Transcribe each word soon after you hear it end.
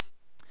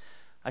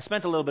I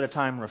spent a little bit of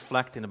time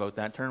reflecting about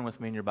that. Turn with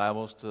me in your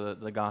Bibles to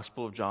the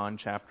Gospel of John,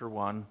 chapter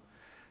 1,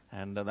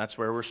 and that's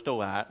where we're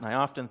still at. And I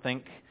often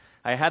think,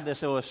 I had this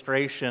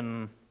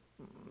illustration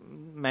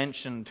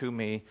mentioned to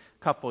me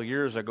a couple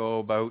years ago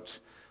about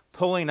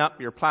pulling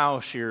up your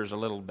plowshares a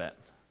little bit,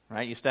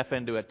 right? You step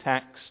into a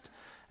text,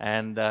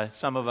 and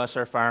some of us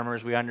are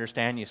farmers. We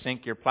understand you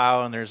sink your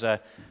plow, and there's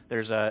a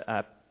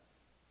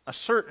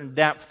certain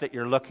depth that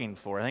you're looking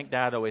for. I think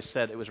Dad always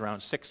said it was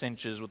around 6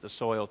 inches with the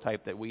soil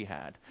type that we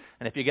had.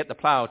 And if you get the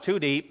plow too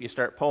deep, you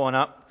start pulling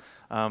up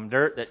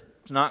dirt that's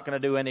not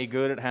going to do any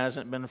good. It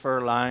hasn't been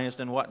fertilized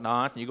and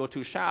whatnot. And you go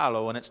too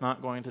shallow, and it's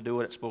not going to do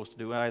what it's supposed to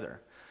do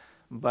either.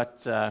 But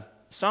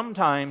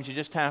sometimes you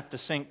just have to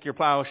sink your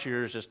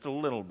plowshares just a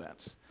little bit.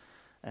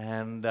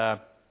 And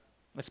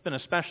it's been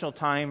a special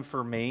time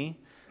for me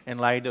in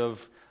light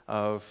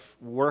of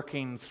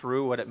working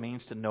through what it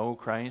means to know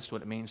Christ,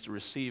 what it means to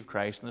receive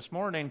Christ. And this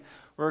morning,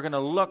 we're going to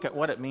look at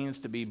what it means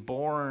to be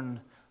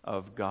born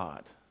of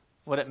God,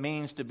 what it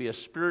means to be a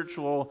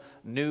spiritual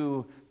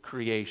new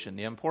creation,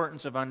 the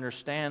importance of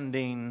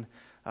understanding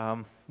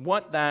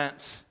what that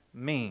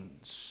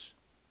means.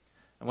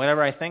 And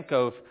whenever I think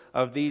of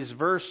these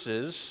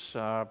verses,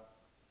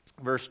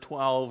 verse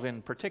 12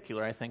 in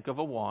particular, I think of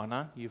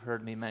Awana. You've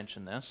heard me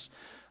mention this.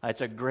 It's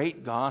a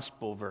great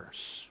gospel verse,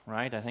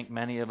 right? I think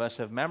many of us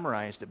have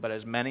memorized it. But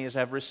as many as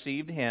have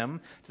received Him,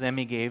 to them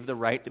He gave the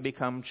right to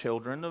become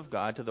children of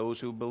God, to those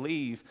who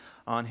believe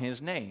on His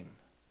name.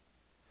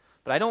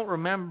 But I don't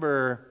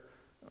remember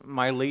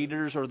my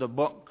leaders or the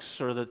books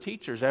or the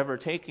teachers ever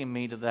taking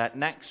me to that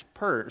next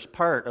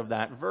part of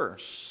that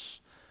verse.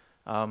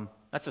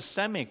 That's a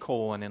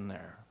semicolon in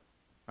there.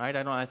 Right?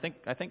 I think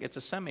it's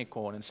a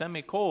semicolon. And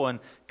semicolon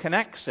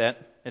connects it.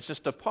 It's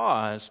just a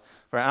pause.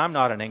 I'm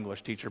not an English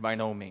teacher by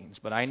no means,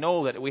 but I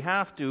know that we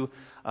have to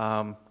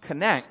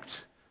connect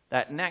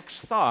that next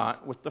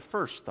thought with the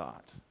first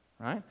thought.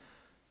 Right?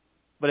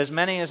 But as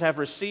many as have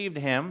received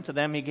Him, to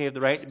them He gave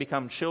the right to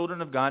become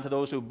children of God, to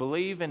those who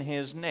believe in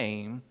His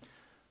name,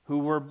 who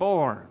were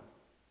born,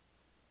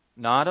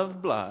 not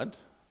of blood,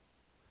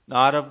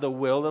 not of the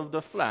will of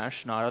the flesh,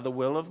 not of the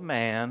will of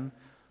man,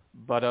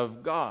 but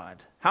of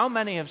God. How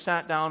many have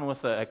sat down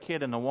with a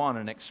kid in Awana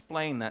and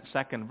explained that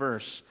second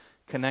verse,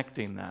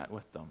 connecting that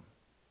with them?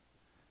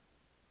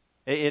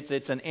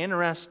 It's an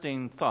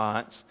interesting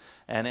thought,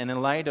 and in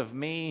light of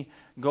me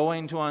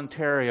going to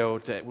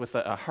Ontario with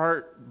a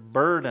heart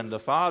burden, the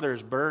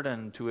Father's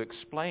burden, to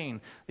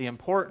explain the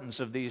importance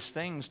of these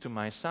things to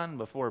my son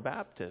before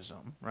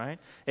baptism, right?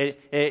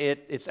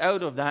 It's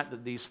out of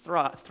that these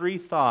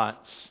three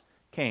thoughts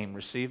came: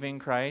 receiving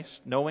Christ,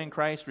 knowing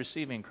Christ,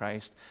 receiving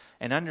Christ,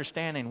 and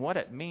understanding what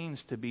it means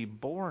to be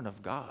born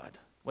of God,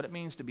 what it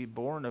means to be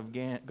born of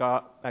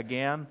God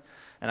again.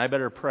 And I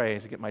better pray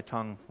to get my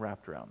tongue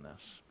wrapped around this.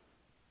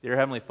 Dear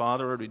Heavenly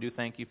Father, Lord, we do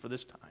thank You for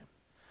this time.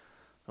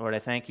 Lord, I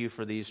thank You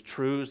for these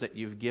truths that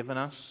You've given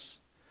us.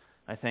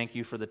 I thank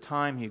You for the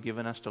time You've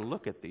given us to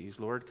look at these,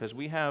 Lord, because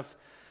we have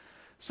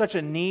such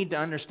a need to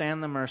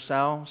understand them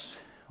ourselves.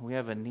 We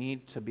have a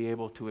need to be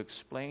able to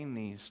explain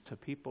these to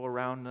people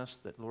around us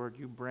that, Lord,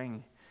 You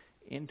bring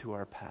into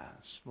our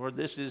paths. Lord,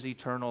 this is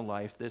eternal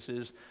life. This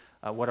is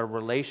what a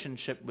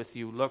relationship with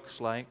You looks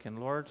like. And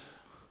Lord,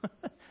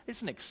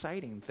 it's an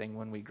exciting thing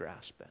when we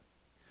grasp it.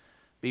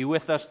 Be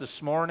with us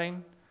this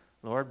morning.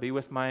 Lord, be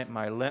with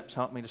my lips.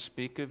 Help me to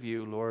speak of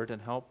You, Lord, and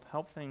help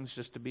things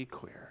just to be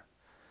clear.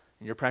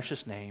 In Your precious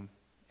name,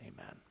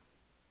 amen.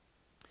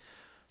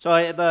 So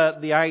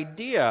the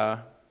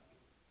idea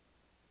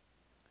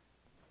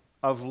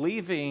of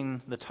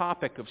leaving the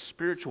topic of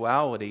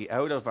spirituality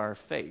out of our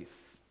faith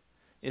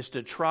is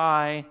to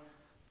try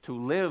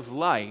to live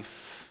life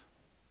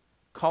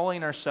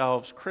calling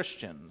ourselves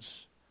Christians,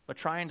 but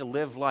trying to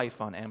live life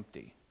on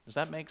empty. Does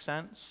that make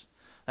sense?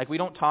 Like, we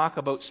don't talk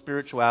about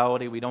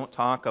spirituality, we don't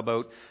talk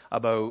about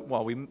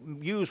we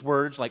use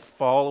words like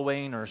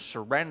following or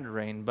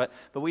surrendering, but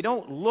we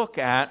don't look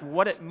at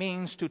what it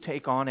means to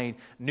take on a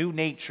new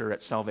nature at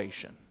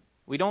salvation.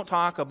 We don't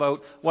talk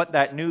about what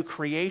that new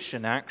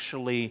creation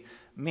actually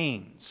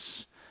means.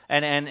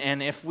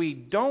 And if we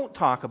don't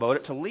talk about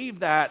it, to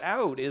leave that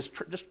out is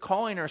just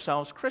calling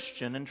ourselves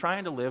Christian and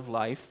trying to live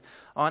life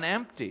on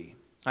empty.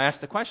 I ask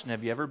the question,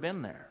 have you ever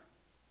been there?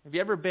 Have you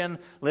ever been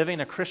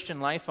living a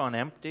Christian life on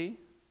empty?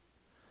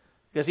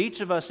 Because each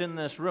of us in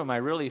this room, I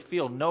really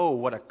know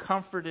what a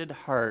comforted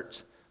heart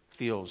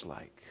feels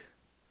like.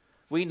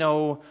 We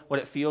know what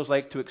it feels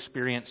like to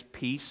experience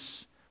peace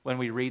when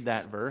we read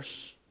that verse.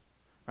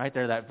 Right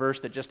there, that verse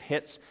that just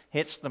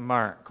hits the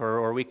mark.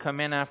 Or we come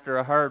in after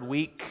a hard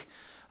week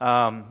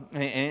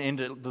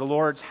into the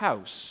Lord's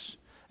house,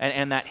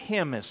 and that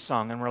hymn is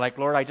sung, and we're like,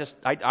 Lord,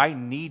 I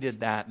needed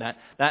that.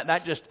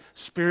 That just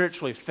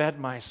spiritually fed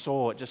my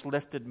soul. It just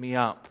lifted me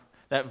up.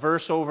 That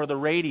verse over the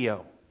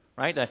radio,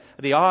 right?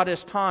 The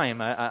oddest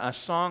time a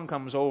song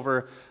comes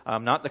over,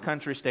 not the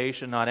country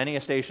station, not any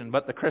station,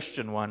 but the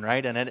Christian one,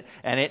 right? And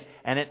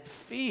it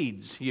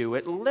feeds you.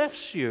 It lifts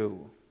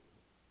you.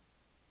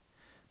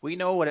 We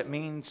know what it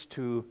means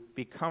to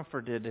be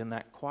comforted in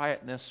that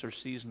quietness or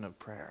season of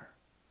prayer.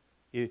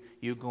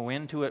 You go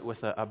into it with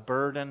a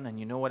burden, and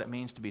you know what it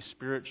means to be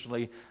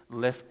spiritually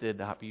lifted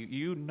up.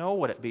 You know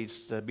what it means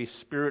to be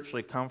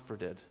spiritually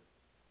comforted.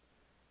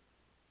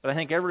 But I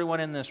think everyone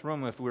in this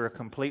room, if we were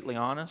completely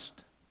honest,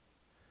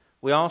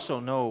 we also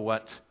know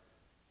what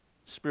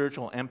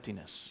spiritual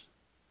emptiness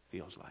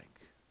feels like.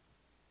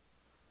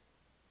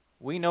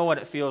 We know what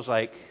it feels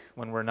like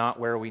when we're not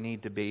where we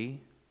need to be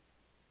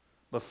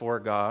before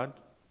God.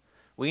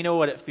 We know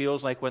what it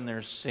feels like when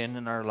there's sin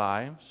in our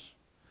lives.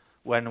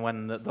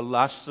 When the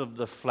lusts of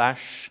the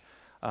flesh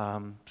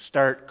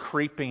start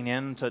creeping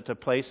into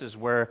places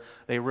where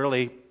they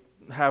really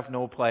have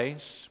no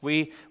place.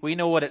 We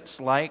know what it's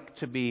like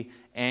to be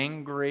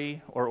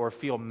angry or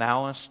feel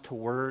malice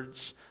towards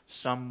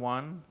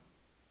someone.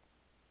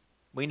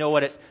 We know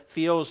what it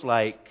feels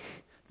like,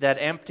 that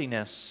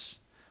emptiness,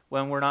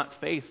 when we're not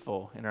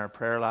faithful in our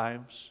prayer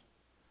lives,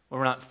 when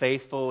we're not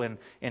faithful in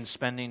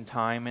spending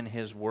time in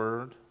His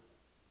Word.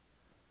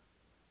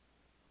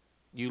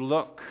 You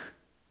look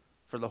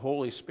for the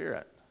Holy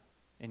Spirit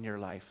in your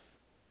life.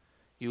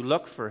 You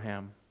look for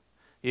Him.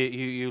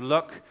 You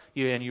look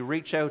and you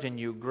reach out and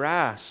you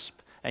grasp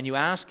and you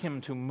ask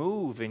Him to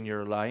move in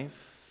your life.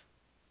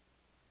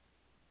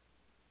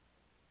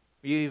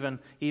 You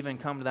even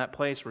come to that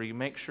place where you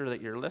make sure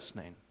that you're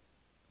listening.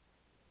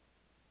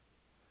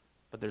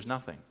 But there's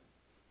nothing.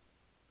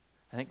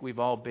 I think we've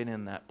all been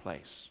in that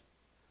place.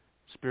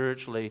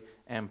 Spiritually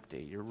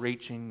empty. You're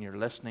reaching, you're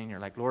listening, you're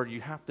like, Lord,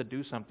 you have to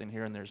do something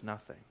here, and there's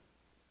nothing.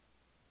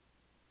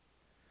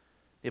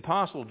 The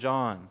Apostle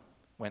John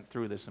went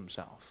through this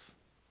himself.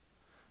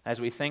 As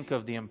we think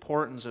of the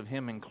importance of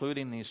him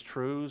including these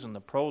truths in the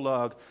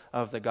prologue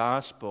of the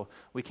gospel,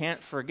 we can't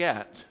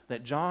forget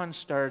that John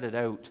started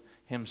out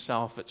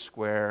himself at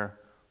square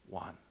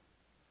one.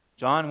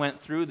 John went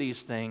through these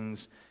things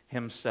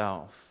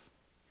himself.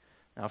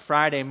 Now,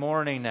 Friday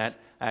morning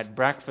at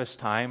breakfast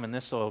time, and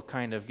this will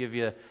kind of give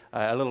you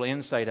a little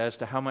insight as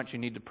to how much you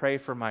need to pray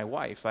for my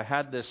wife. I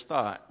had this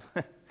thought.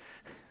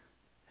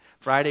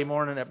 Friday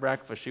morning at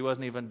breakfast, she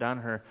wasn't even done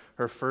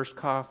her first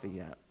coffee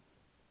yet.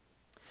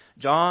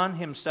 John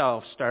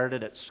himself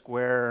started at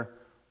square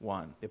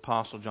one, the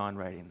Apostle John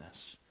writing this.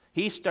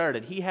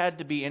 He had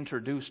to be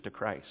introduced to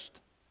Christ.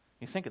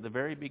 You think at the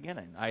very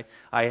beginning.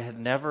 I had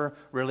never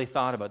really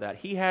thought about that.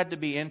 He had to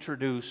be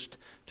introduced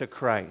to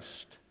Christ.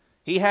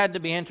 He had to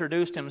be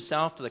introduced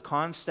himself to the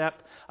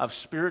concept of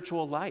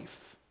spiritual life.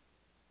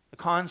 The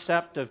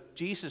concept of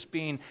Jesus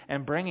being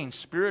and bringing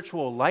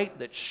spiritual light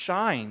that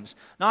shines,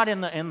 not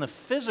in the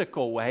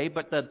physical way,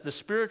 but the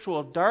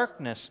spiritual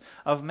darkness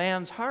of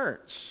man's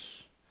hearts.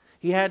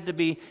 He had to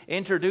be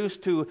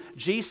introduced to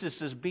Jesus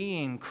as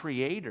being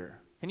Creator.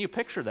 Can you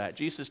picture that?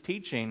 Jesus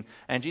teaching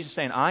and Jesus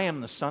saying, I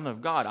am the Son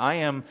of God. I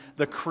am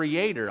the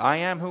Creator. I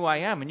am who I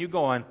am. And you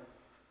going,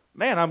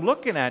 man, I'm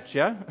looking at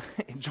you.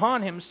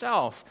 John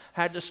himself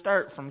had to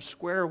start from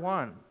square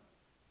one.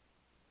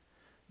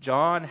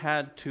 John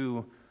had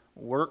to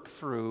work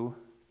through,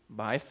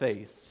 by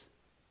faith,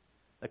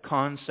 the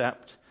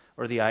concept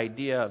or the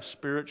idea of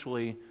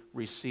spiritually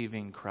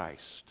receiving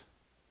Christ.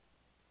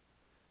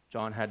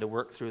 John had to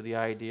work through the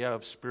idea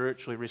of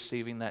spiritually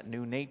receiving that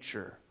new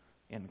nature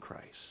in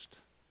Christ.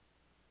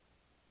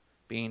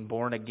 Being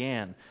born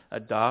again,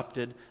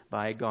 adopted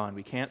by God.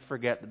 We can't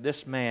forget that this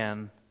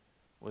man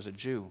was a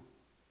Jew.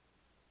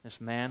 This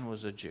man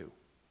was a Jew.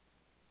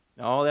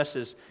 Now, all this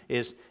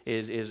is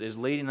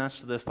leading us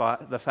to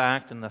the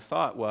fact, and the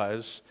thought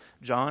was,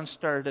 John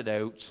started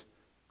out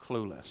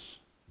clueless.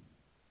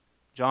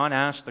 John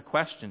asked the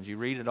questions. You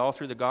read it all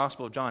through the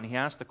Gospel of John. He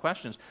asked the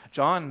questions.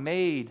 John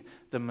made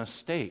the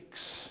mistakes.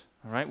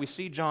 All right, we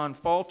see John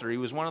falter. He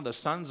was one of the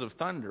sons of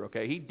thunder.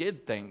 Okay, he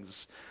did things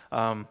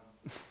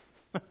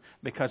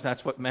because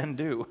that's what men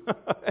do.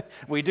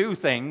 We do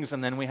things,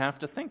 and then we have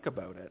to think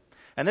about it.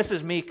 And this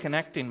is me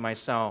connecting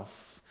myself.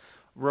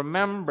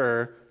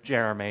 Remember,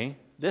 Jeremy,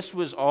 this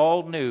was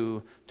all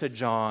new to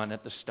John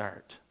at the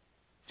start.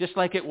 Just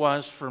like it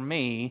was for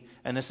me,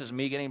 and this is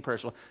me getting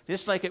personal,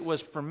 just like it was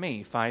for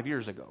me 5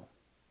 years ago.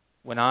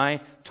 When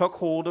I took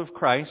hold of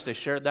Christ, I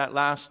shared that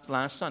last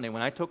Sunday,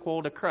 when I took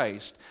hold of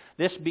Christ,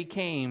 this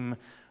became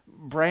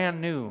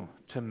brand new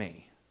to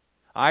me.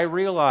 I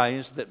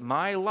realized that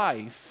my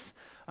life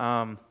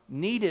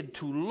needed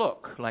to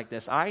look like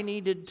this. I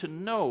needed to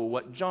know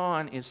what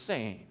John is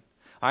saying.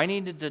 I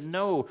needed to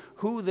know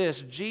who this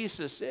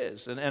Jesus is.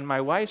 And my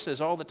wife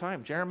says all the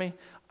time, Jeremy,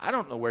 I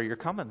don't know where you're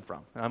coming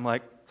from. And I'm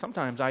like,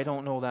 sometimes I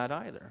don't know that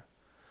either.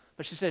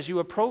 But she says, you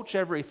approach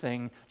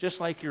everything just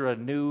like you're a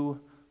new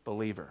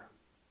believer.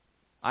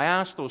 I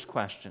ask those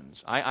questions.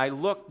 I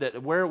looked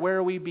at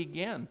where we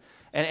begin.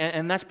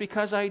 And that's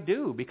because I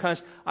do. Because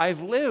I've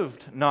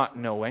lived not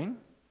knowing.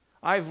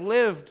 I've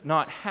lived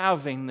not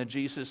having the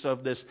Jesus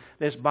of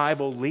this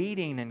Bible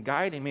leading and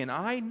guiding me, and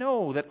I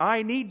know that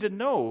I need to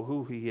know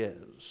who He is.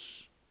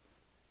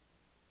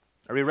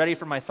 Are we ready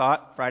for my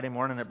thought Friday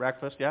morning at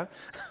breakfast? Yeah?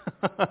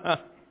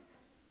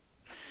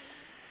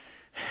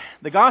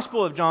 The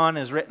Gospel of John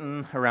is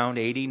written around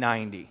AD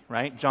 90,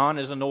 right? John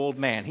is an old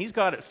man. He's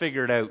got it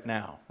figured out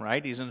now,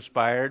 right? He's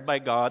inspired by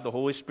God, the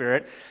Holy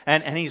Spirit,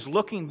 and he's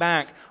looking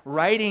back,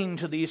 writing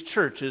to these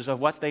churches of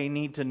what they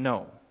need to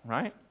know,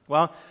 right?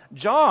 Well,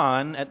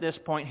 John, at this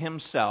point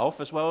himself,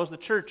 as well as the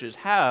churches,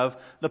 have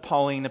the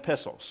Pauline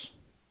epistles.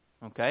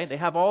 Okay? They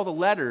have all the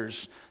letters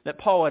that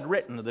Paul had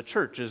written to the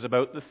churches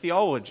about the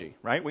theology,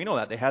 right? We know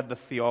that. They had the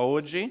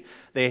theology,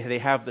 they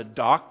have the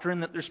doctrine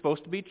that they're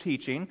supposed to be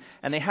teaching,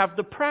 and they have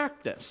the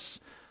practice.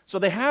 So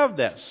they have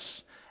this.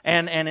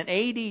 And in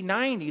AD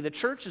 90, the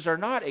churches are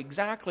not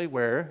exactly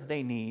where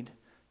they need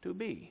to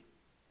be.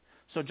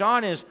 So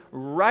John is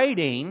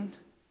writing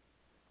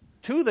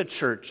to the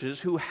churches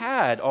who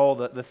had all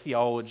the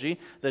theology,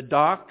 the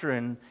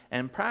doctrine,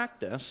 and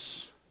practice.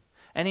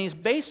 And he's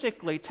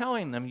basically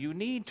telling them, you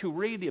need to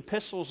read the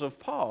epistles of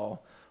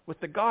Paul with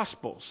the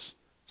Gospels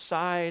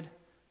side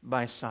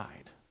by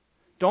side.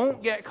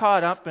 Don't get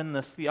caught up in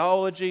the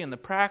theology and the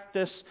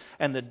practice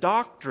and the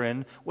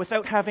doctrine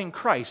without having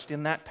Christ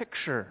in that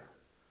picture.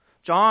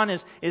 John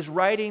is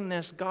writing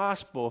this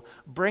Gospel,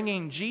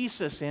 bringing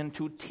Jesus in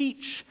to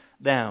teach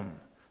them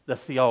the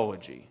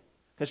theology.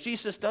 Because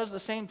Jesus does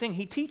the same thing.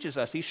 He teaches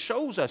us. He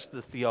shows us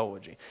the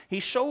theology.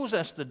 He shows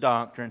us the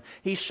doctrine.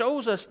 He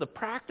shows us the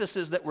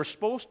practices that we're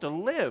supposed to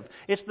live.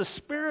 It's the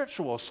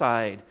spiritual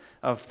side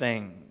of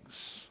things.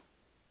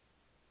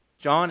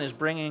 John is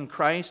bringing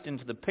Christ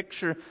into the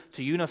picture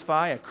to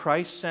unify a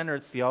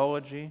Christ-centered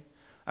theology,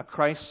 a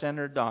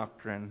Christ-centered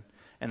doctrine,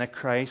 and a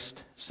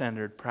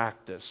Christ-centered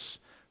practice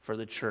for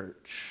the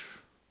church.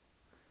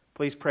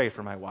 Please pray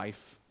for my wife.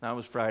 That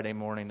was Friday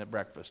morning at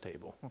breakfast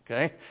table,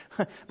 okay?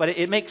 But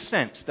it makes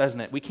sense, doesn't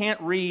it? We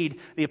can't read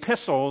the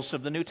epistles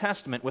of the New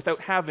Testament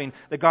without having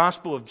the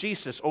gospel of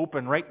Jesus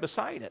open right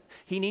beside it.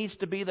 He needs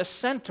to be the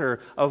center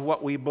of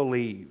what we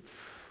believe.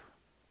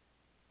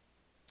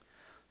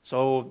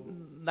 So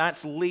that's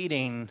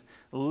leading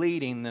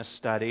this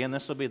study, and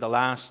this will be the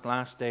last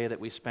day that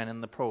we spend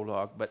in the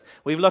prologue. But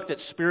we've looked at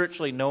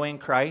spiritually knowing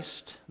Christ,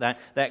 that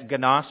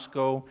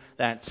gnosko,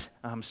 that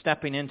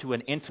stepping into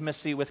an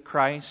intimacy with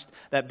Christ,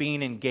 that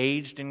being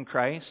engaged in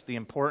Christ, the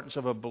importance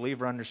of a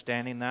believer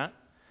understanding that.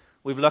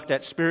 We've looked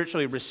at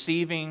spiritually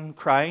receiving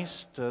Christ,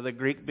 the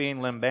Greek being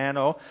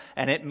lambano,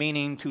 and it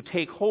meaning to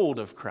take hold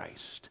of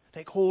Christ,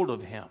 take hold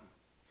of Him.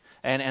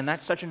 And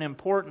that's such an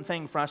important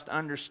thing for us to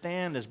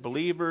understand as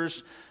believers,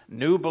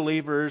 new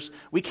believers.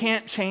 We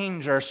can't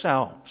change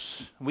ourselves.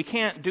 We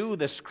can't do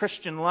this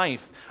Christian life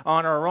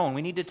on our own.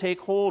 We need to take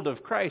hold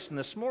of Christ. And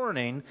this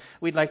morning,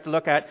 we'd like to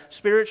look at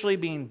spiritually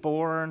being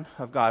born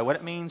of God, what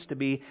it means to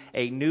be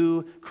a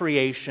new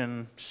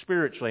creation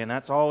spiritually. And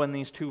that's all in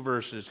these two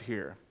verses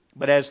here.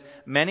 Verse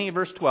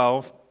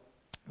 12,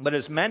 but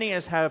as many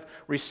as have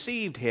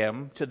received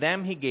Him, to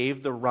them He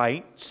gave the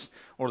rights,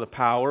 or the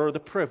power, or the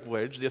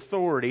privilege, the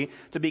authority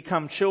to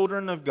become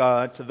children of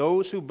God to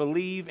those who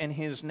believe in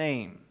His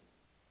name,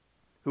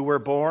 who were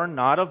born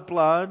not of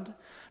blood,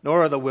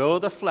 nor of the will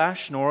of the flesh,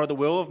 nor of the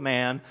will of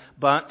man,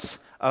 but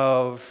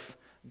of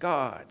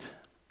God.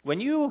 When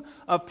you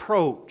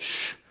approach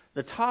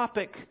the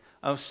topic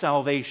of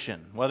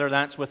salvation, whether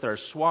that's with our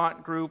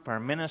SWAT group, our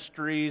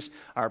ministries,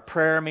 our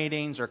prayer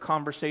meetings, or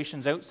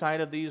conversations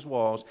outside of these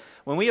walls,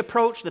 when we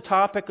approach the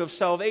topic of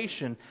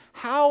salvation,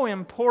 how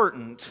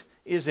important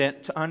is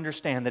it to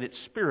understand that it's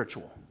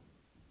spiritual?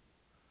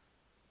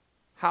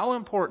 How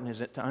important is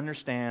it to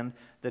understand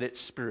that it's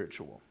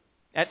spiritual?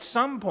 At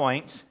some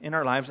point in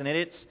our lives, and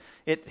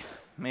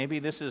maybe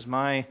this is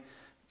my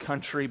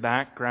country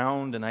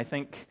background, and I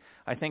think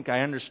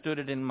I understood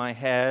it in my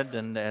head,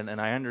 and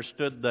I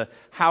understood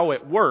how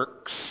it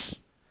works,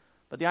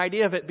 but the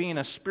idea of it being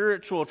a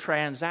spiritual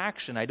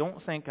transaction, I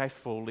don't think I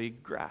fully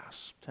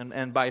grasped.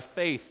 And by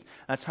faith,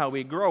 that's how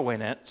we grow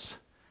in it.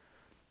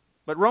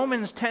 But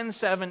Romans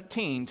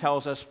 10:17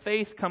 tells us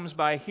faith comes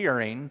by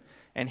hearing,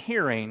 and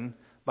hearing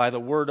by the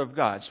Word of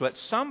God. So at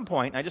some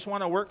point, I just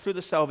want to work through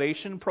the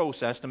salvation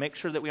process to make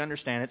sure that we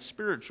understand it's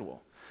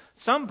spiritual.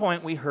 At some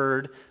point, we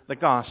heard the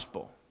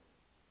gospel.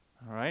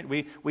 All right,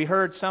 we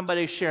heard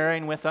somebody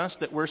sharing with us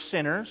that we're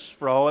sinners,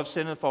 for all have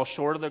sinned and fall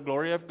short of the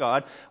glory of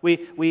God.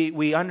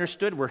 We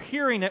understood, we're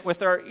hearing it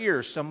with our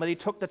ears. Somebody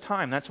took the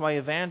time. That's why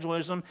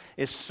evangelism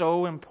is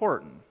so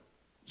important.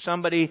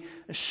 Somebody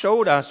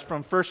showed us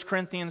from 1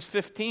 Corinthians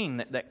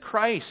 15 that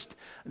Christ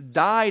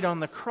died on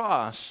the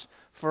cross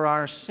for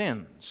our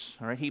sins.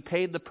 All right? He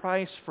paid the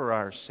price for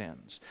our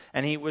sins.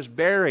 And He was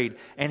buried.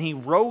 And He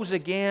rose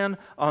again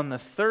on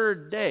the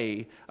third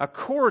day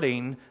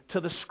according to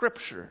the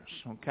Scriptures.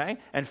 Okay?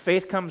 And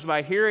faith comes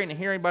by hearing, and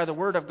hearing by the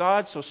Word of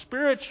God. So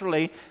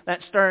spiritually, that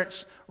starts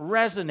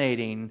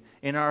resonating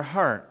in our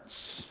hearts.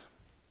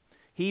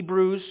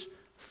 Hebrews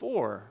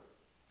 4,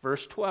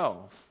 verse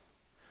 12.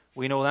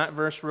 We know that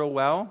verse real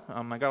well.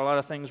 I got a lot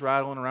of things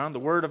rattling around. The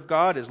Word of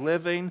God is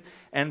living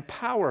and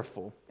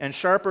powerful and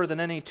sharper than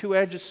any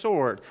two-edged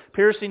sword,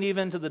 piercing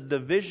even to the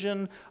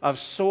division of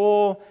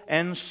soul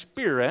and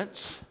spirit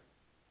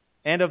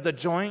and of the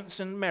joints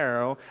and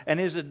marrow,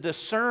 and is a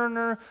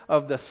discerner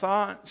of the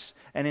thoughts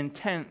and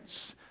intents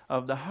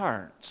of the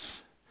heart.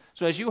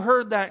 So as you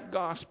heard that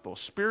gospel,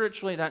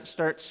 spiritually that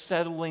starts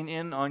settling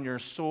in on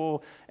your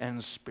soul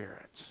and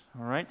spirit.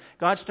 All right?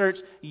 God starts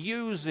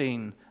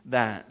using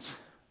that.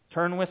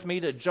 Turn with me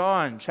to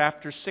John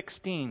chapter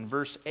 16,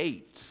 verse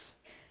 8.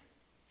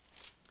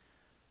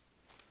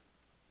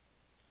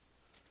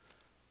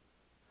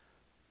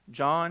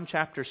 John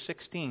chapter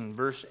 16,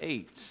 verse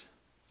 8.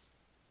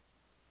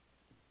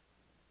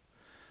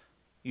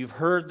 You've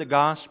heard the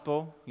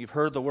gospel. You've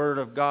heard the Word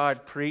of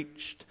God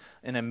preached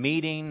in a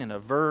meeting, in a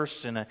verse,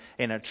 in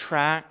a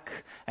track,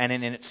 and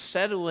it's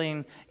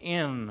settling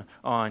in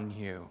on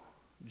you.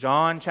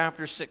 John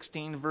chapter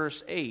 16,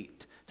 verse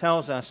 8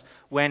 tells us,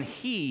 when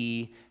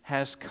He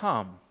has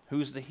come.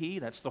 Who's the He?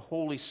 That's the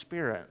Holy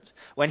Spirit.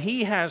 When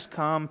He has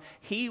come,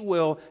 He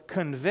will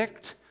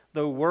convict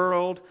the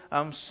world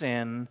of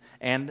sin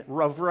and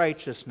of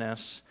righteousness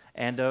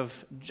and of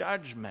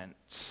judgment.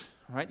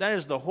 Right? That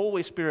is the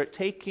Holy Spirit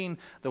taking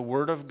the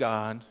Word of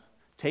God,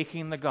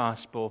 taking the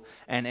gospel,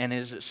 and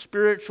His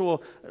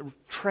spiritual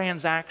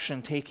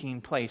transaction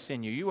taking place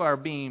in you. You are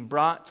being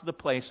brought to the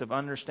place of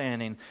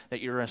understanding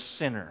that you're a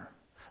sinner.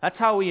 That's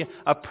how we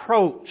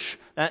approach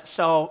that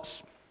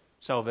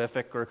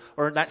salvific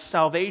or that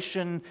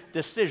salvation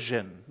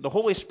decision. The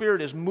Holy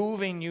Spirit is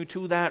moving you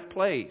to that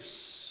place.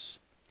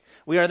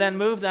 We are then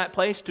moved that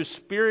place to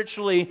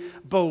spiritually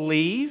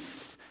believe,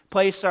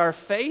 place our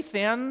faith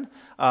in.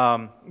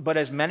 But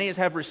as many as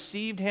have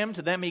received Him,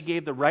 to them He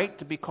gave the right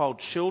to be called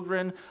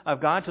children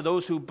of God, to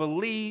those who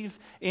believe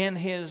in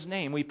His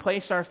name. We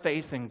place our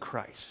faith in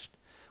Christ.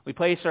 We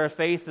place our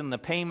faith in the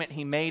payment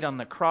He made on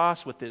the cross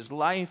with His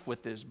life,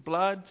 with His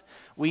blood.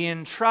 We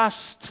entrust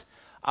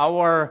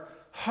our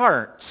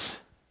hearts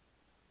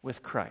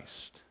with Christ.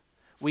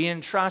 We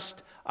entrust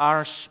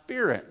our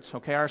spirit,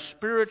 our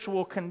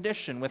spiritual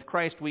condition with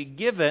Christ. We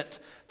give it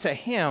to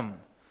Him,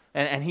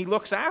 and He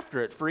looks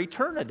after it for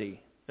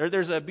eternity.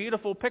 There's a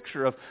beautiful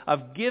picture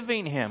of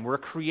giving Him. We're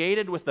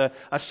created with a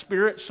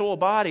spirit, soul,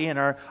 body, and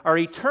our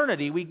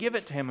eternity, we give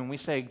it to Him, and we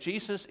say,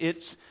 Jesus,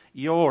 it's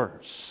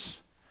yours.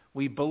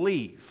 We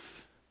believe,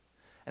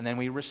 and then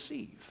we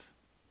receive.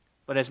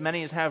 But as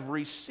many as have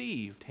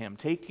received Him,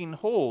 taking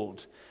hold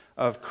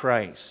of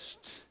Christ,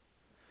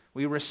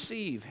 we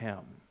receive Him.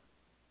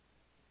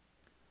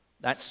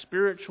 That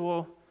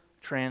spiritual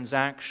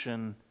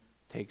transaction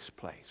takes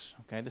place.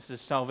 This is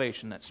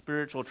salvation. That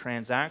spiritual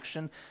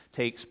transaction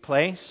takes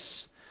place.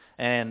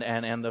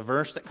 And the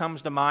verse that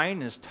comes to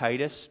mind is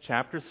Titus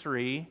chapter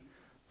 3,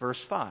 verse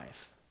 5.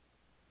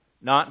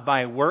 Not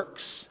by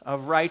works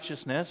of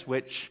righteousness,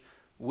 which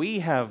we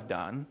have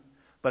done,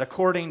 but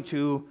according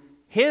to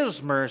His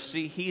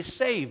mercy, He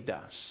saved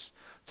us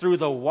through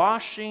the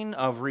washing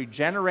of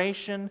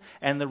regeneration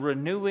and the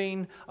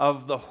renewing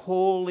of the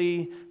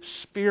Holy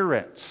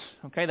Spirit.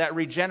 That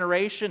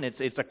regeneration,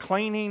 it's a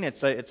cleaning,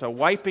 it's a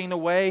wiping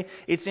away,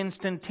 it's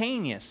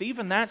instantaneous.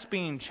 Even that's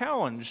being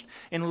challenged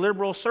in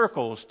liberal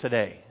circles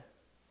today.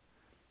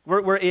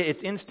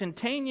 It's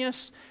instantaneous,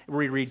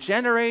 we're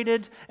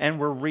regenerated, and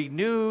we're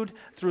renewed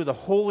through the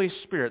Holy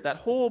Spirit. That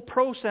whole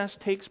process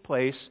takes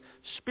place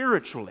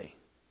spiritually.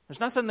 There's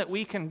nothing that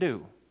we can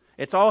do.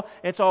 It's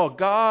all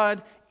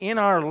God in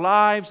our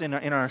lives, in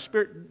our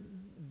spirit,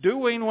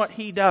 doing what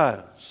He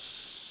does.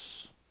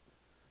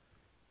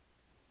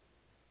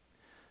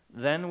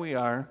 Then we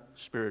are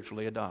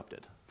spiritually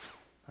adopted.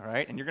 All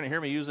right? And you're going to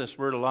hear me use this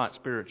word a lot,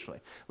 spiritually.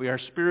 We are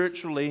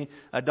spiritually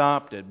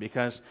adopted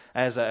because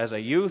as a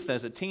youth,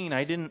 as a teen,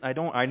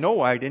 I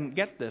know I didn't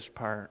get this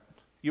part.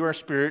 You are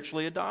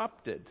spiritually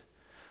adopted.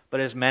 But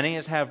as many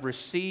as have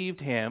received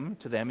Him,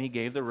 to them He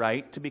gave the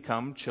right to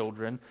become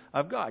children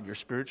of God. You're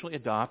spiritually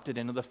adopted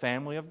into the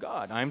family of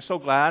God. I'm so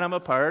glad I'm a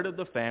part of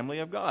the family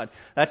of God.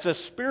 That's a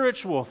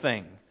spiritual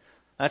thing.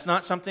 That's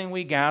not something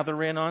we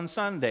gather in on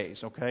Sundays,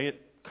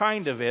 It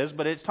kind of is,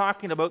 but it's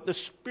talking about the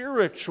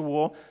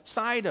spiritual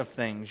side of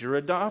things. You're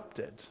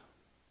adopted.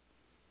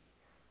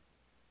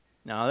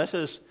 Now,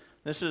 this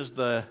is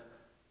the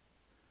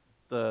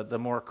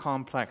more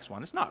complex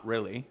one. It's not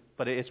really,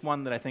 but it's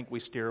one that I think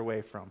we steer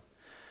away from.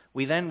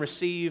 We then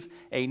receive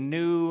a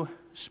new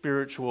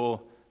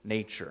spiritual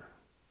nature.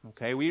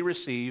 We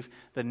receive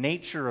the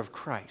nature of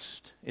Christ.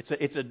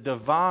 It's a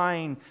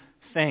divine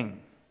thing.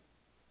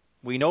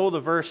 We know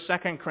the verse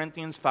 2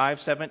 Corinthians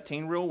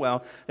 5:17 real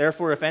well.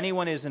 Therefore, if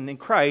anyone is in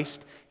Christ,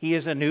 he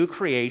is a new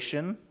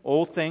creation.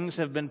 Old things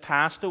have been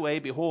passed away.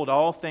 Behold,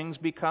 all things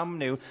become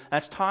new.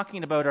 That's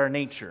talking about our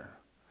nature.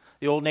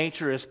 The old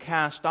nature is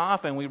cast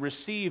off, and we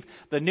receive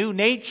the new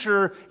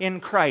nature in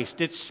Christ.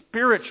 It's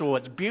spiritual,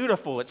 it's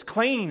beautiful, it's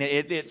clean,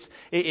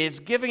 it's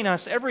giving us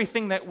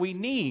everything that we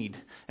need.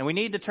 And we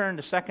need to turn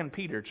to 2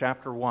 Peter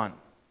chapter 1.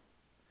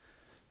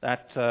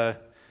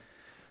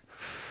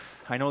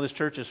 I know this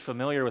church is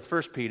familiar with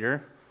 1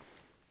 Peter.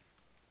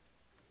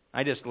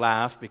 I just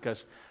laugh because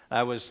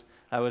that was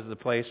the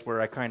place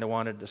where I kind of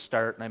wanted to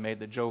start, and I made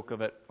the joke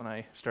of it when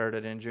I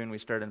started in June. We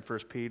started in 1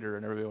 Peter,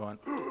 and everybody went,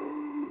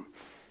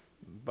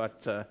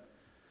 but 2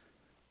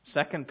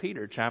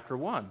 Peter chapter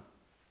 1.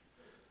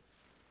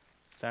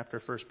 It's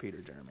after 1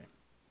 Peter, Jeremy.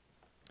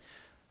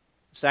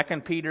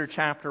 2 Peter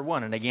chapter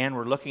 1, and again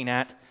we're looking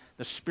at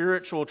the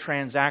spiritual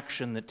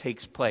transaction that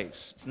takes place.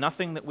 It's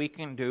nothing that we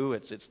can do.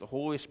 It's the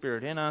Holy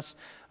Spirit in us,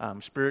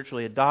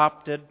 spiritually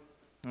adopted.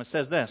 And it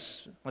says this.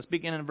 Let's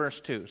begin in verse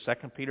 2, 2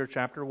 Peter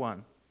chapter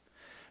 1.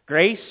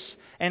 Grace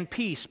and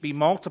peace be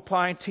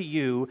multiplied to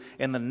you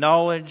in the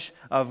knowledge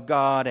of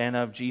God and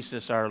of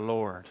Jesus our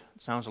Lord.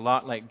 It sounds a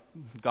lot like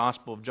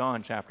Gospel of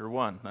John chapter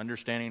 1,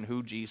 understanding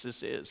who Jesus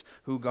is,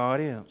 who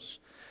God is.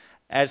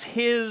 As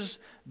His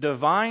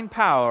divine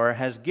power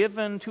has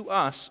given to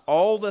us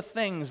all the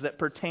things that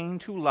pertain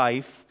to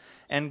life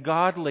and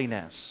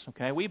godliness.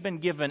 Okay, we've been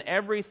given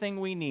everything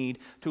we need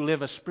to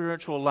live a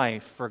spiritual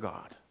life for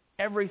God.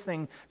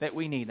 Everything that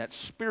we need, that's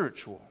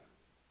spiritual.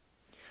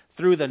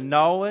 Through the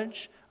knowledge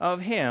of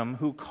Him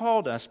who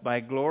called us by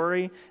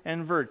glory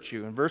and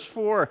virtue. In verse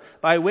 4,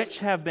 by which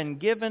have been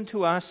given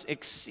to us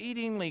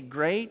exceedingly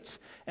great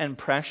and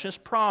precious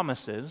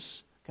promises.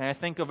 Okay, I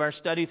think of our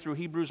study through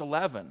Hebrews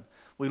 11.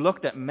 We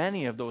looked at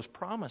many of those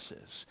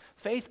promises,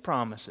 faith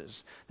promises,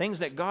 things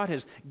that God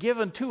has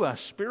given to us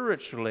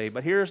spiritually.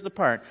 But here's the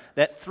part,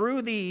 that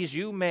through these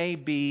you may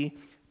be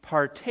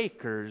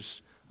partakers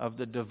of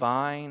the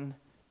divine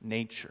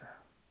nature.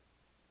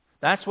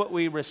 That's what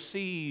we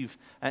receive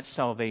at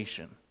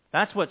salvation.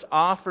 That's what's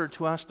offered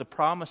to us, the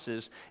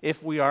promises, if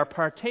we are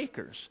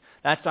partakers.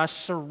 That's us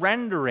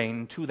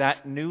surrendering to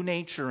that new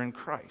nature in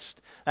Christ.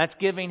 That's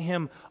giving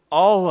Him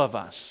all of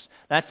us.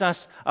 That's us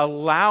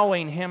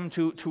allowing Him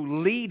to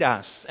lead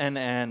us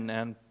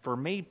and for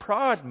me,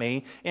 prod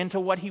me into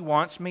what He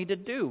wants me to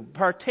do.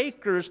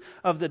 Partakers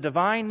of the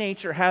divine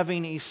nature,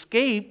 having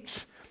escaped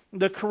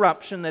the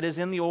corruption that is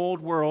in the old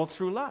world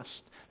through lust.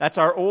 That's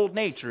our old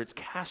nature. It's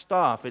cast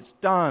off. It's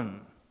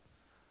done.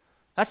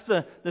 That's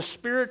the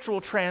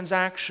spiritual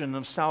transaction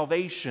of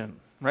salvation,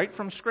 right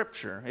from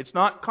Scripture. It's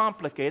not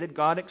complicated.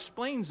 God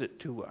explains it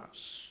to us.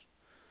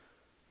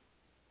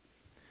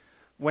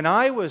 When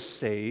I was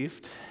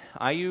saved,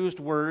 I used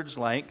words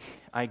like,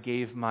 I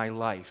gave my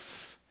life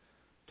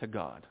to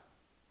God.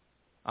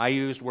 I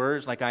used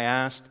words like, I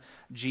asked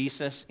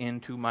Jesus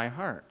into my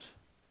heart.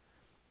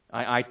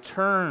 I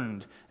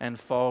turned and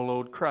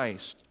followed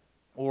Christ.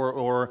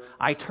 Or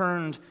I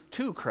turned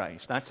to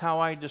Christ. That's how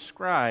I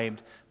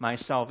described my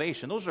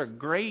salvation. Those are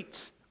great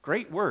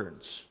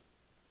words.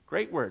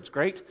 Great words.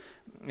 Great.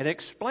 It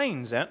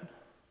explains it.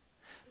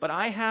 But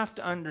I have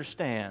to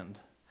understand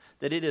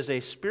that it is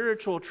a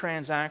spiritual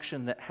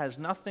transaction that has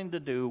nothing to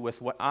do with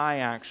what I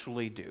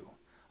actually do.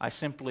 I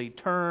simply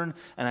turn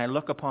and I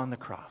look upon the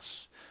cross.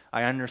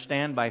 I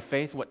understand by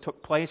faith what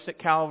took place at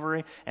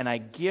Calvary, and I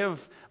give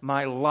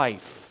my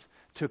life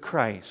to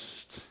Christ.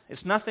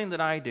 It's nothing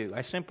that I do.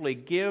 I simply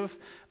give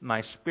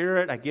my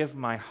spirit, I give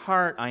my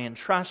heart, I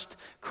entrust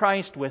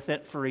Christ with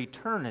it for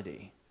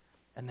eternity,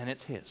 and then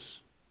it's His.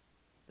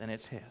 Then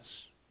it's His.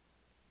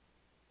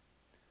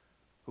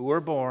 Who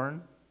were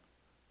born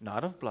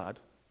not of blood,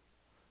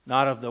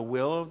 not of the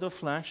will of the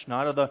flesh,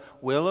 not of the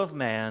will of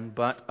man,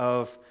 but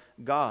of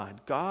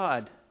God.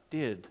 God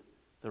did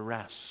the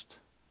rest.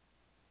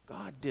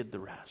 God did the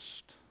rest.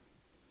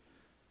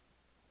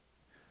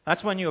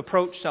 That's when you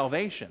approach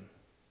salvation.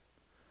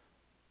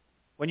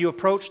 When you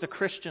approach the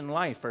Christian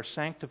life or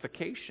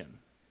sanctification,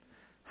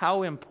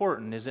 how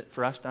important is it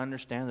for us to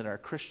understand that our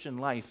Christian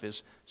life is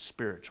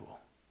spiritual?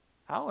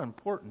 How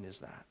important is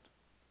that?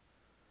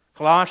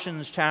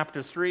 Colossians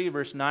chapter 3,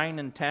 verse 9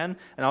 and 10,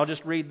 and I'll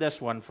just read this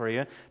one for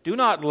you. Do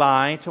not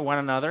lie to one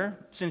another,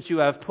 since you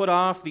have put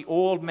off the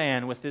old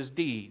man with his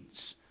deeds.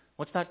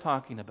 What's that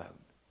talking about?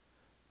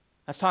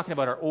 That's talking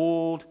about our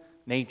old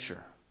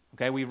nature.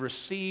 Okay, we've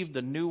received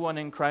the new one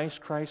in Christ,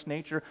 Christ's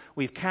nature.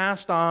 We've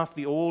cast off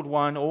the old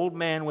one, old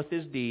man with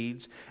his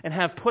deeds, and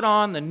have put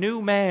on the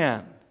new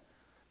man.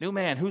 New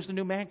man. Who's the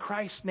new man?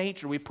 Christ's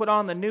nature. We put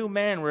on the new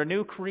man. We're a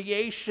new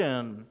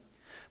creation.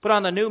 Put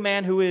on the new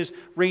man who is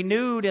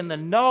renewed in the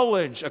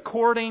knowledge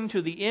according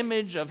to the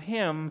image of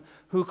Him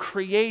who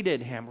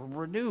created him.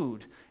 We're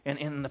renewed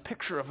in the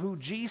picture of who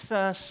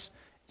Jesus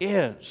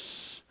is,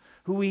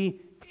 who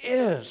He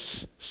is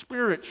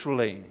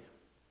spiritually.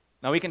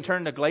 Now we can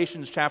turn to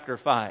Galatians chapter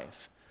 5.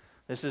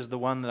 This is the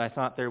one that I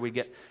thought there we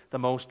get the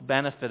most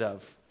benefit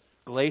of.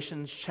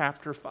 Galatians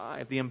chapter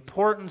 5. The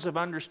importance of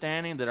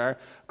understanding that our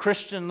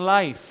Christian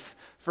life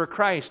for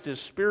Christ is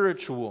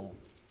spiritual.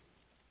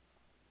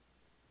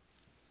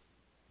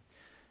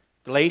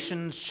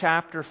 Galatians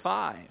chapter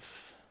 5,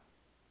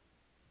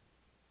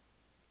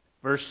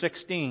 verse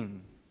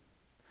 16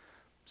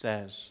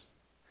 says,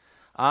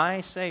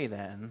 I say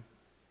then,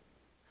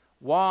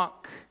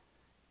 walk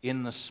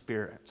in the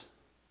Spirit.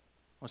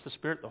 What's the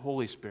Spirit? The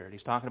Holy Spirit.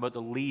 He's talking about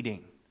the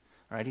leading.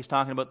 Right? He's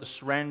talking about the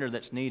surrender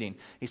that's needing.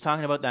 He's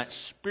talking about that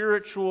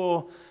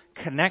spiritual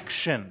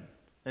connection.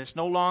 It's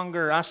no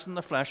longer us in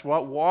the flesh.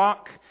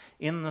 Walk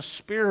in the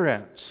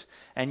Spirit,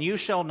 and you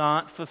shall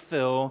not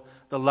fulfill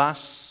the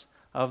lusts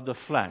of the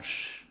flesh.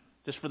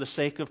 Just for the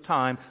sake of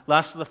time,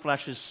 lust of the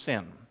flesh is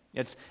sin.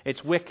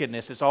 It's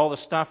wickedness. It's all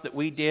the stuff that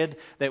we did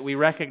that we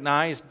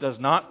recognize does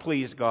not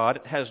please God.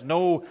 It has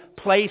no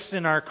place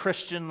in our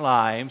Christian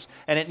lives,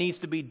 and it needs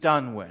to be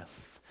done with.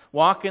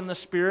 Walk in the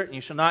Spirit, and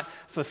you shall not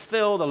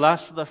fulfill the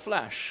lust of the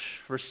flesh.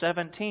 Verse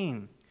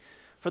 17.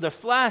 For the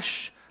flesh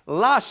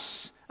lusts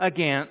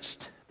against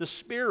the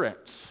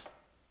Spirit.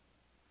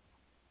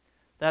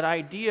 That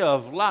idea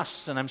of lust,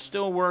 and I'm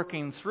still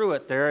working through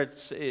it there,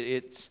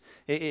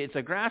 it's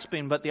a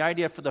grasping, but the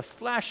idea for the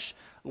flesh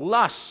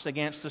lusts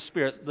against the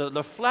Spirit.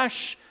 The flesh,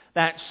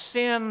 that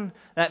sin,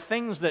 that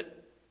things that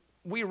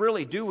we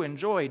really do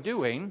enjoy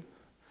doing,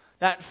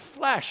 that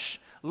flesh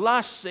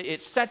lusts,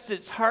 it sets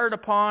its heart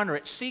upon, or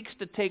it seeks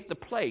to take the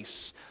place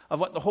of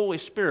what the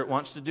Holy Spirit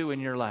wants to do in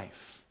your life.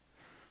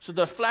 So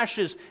the flesh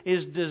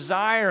is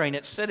desiring,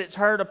 it set its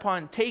heart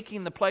upon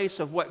taking the place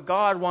of what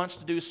God wants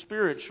to do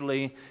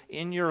spiritually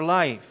in your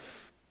life.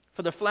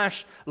 For the flesh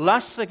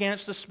lusts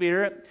against the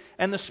Spirit,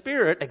 and the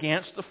Spirit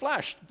against the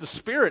flesh. The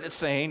Spirit is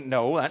saying,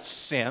 no, that's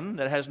sin.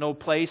 That has no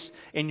place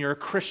in your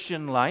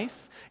Christian life.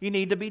 You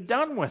need to be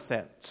done with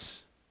it.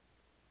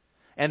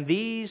 And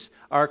these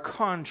are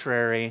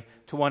contrary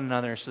to one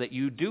another, so that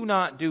you do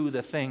not do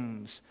the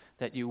things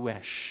that you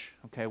wish.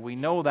 Okay, we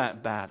know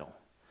that battle.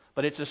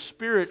 But it's a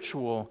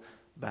spiritual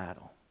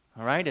battle.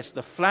 All right? It's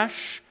the flesh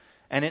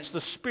and it's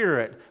the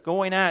Spirit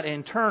going at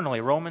internally.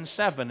 Romans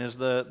 7 is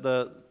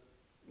the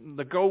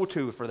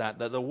go-to for that,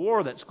 the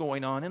war that's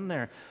going on in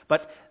there.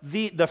 But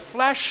the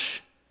flesh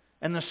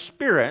and the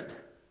Spirit,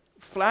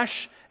 flesh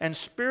and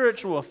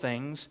spiritual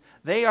things,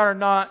 they are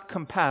not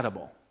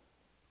compatible.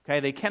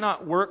 Okay? They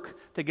cannot work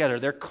together.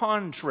 They're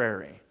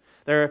contrary.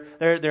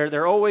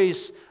 They're always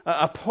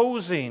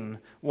opposing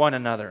one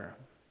another.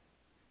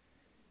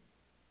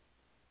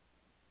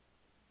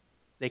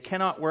 They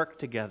cannot work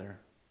together.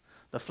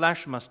 The flesh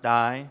must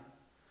die.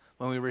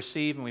 When we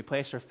receive and we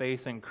place our faith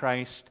in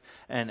Christ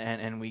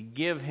and we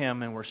give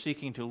Him and we're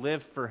seeking to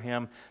live for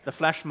Him, the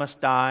flesh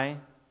must die.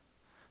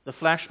 The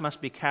flesh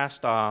must be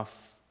cast off.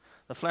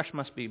 The flesh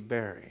must be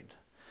buried.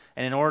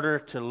 And in order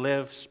to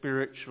live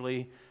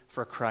spiritually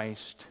for Christ,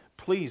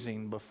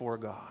 pleasing before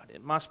God,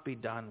 it must be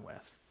done with.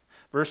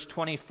 Verse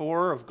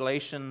 24 of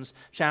Galatians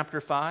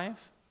chapter 5,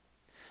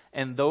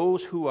 and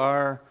those who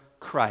are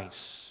Christ's.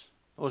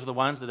 Those are the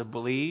ones that have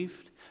believed.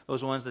 Those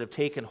are the ones that have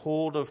taken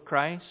hold of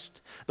Christ.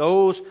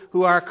 Those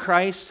who are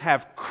Christ's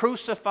have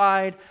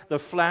crucified the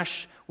flesh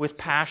with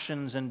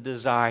passions and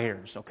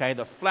desires. Okay,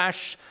 the flesh,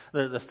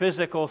 the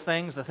physical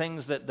things, the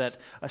things that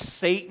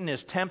Satan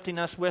is tempting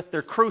us with,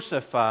 they're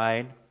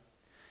crucified.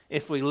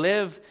 If we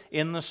live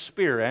in the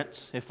Spirit,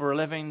 if we're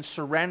living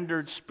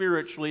surrendered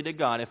spiritually to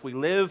God, if we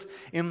live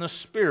in the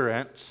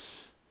Spirit,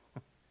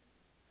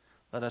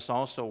 let us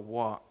also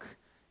walk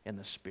in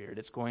the Spirit.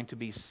 It's going to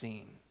be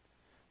seen.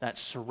 That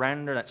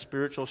surrender, that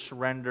spiritual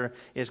surrender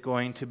is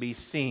going to be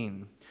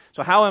seen.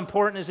 So how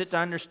important is it to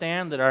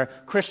understand that our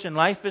Christian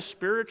life is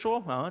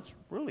spiritual? Well, it's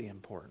really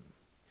important.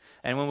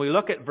 And when we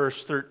look at verse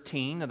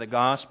 13 of the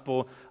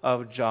Gospel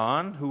of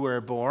John, who were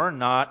born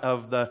not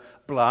of the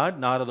blood,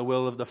 not of the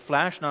will of the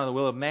flesh, not of the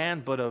will of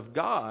man, but of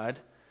God,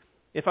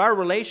 if our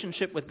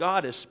relationship with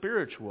God is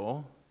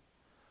spiritual,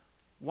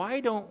 why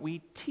don't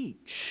we teach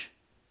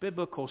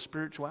biblical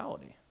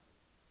spirituality?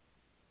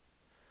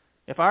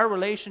 If our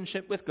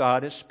relationship with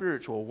God is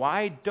spiritual,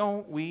 why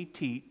don't we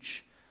teach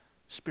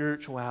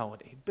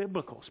spirituality,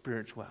 biblical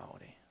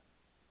spirituality?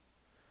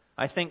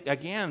 I think,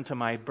 again, to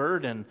my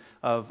burden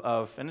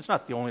of and it's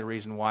not the only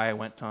reason why I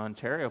went to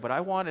Ontario, but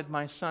I wanted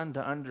my son to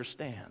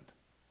understand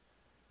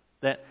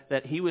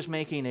that he was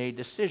making a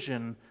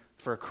decision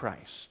for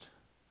Christ.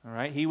 All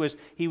right?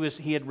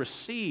 He had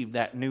received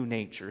that new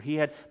nature. He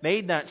had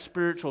made that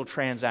spiritual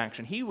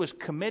transaction. He was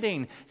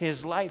committing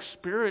his life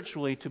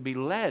spiritually to be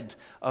led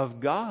of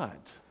God.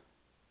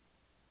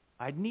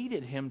 I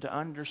needed him to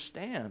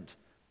understand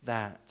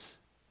that.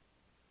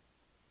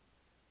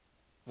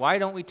 Why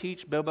don't we teach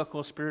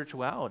biblical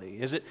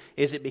spirituality? Is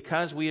it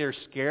because we are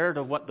scared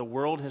of what the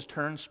world has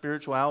turned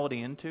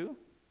spirituality into?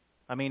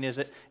 I mean, is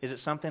it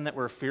something that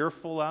we're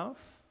fearful of?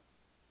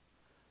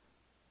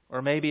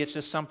 Or maybe it's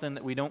just something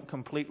that we don't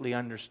completely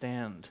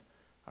understand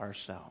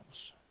ourselves.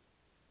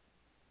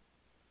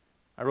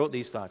 I wrote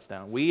these thoughts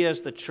down. We as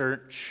the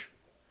church,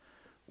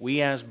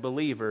 we as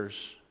believers,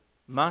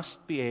 must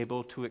be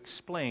able to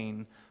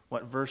explain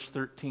what verse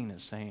 13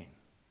 is saying.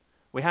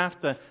 We have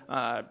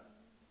to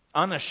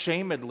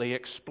unashamedly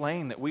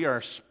explain that we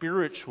are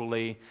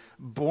spiritually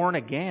born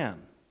again.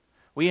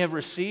 We have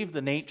received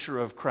the nature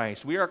of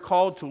Christ. We are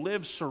called to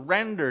live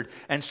surrendered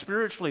and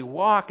spiritually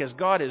walk as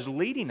God is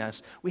leading us.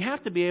 We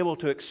have to be able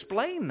to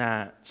explain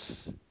that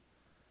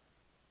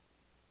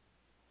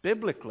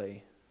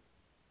biblically,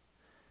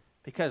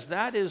 because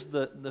that is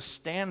the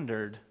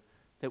standard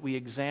that we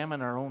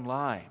examine our own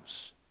lives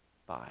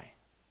by.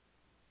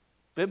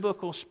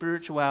 Biblical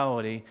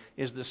spirituality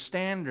is the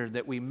standard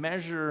that we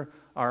measure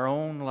our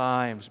own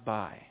lives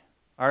by.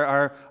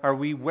 Are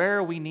we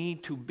where we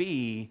need to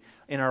be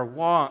in our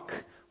walk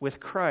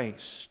with Christ?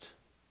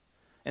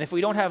 And if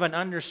we don't have an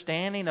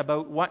understanding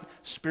about what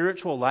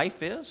spiritual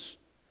life is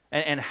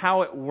and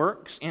how it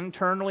works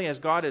internally as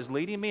God is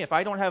leading me, if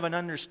I don't have an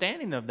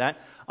understanding of that,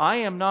 I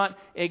am not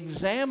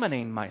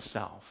examining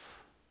myself.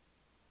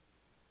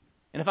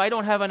 And if I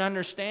don't have an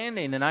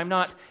understanding and I'm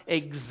not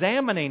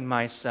examining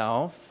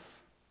myself,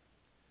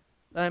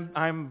 then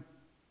I'm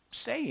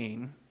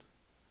saying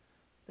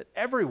that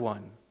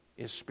everyone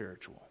is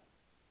spiritual.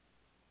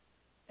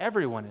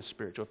 Everyone is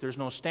spiritual. If there's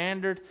no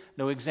standard,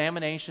 no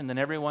examination, then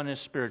everyone is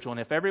spiritual.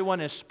 And if everyone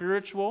is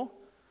spiritual,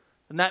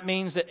 then that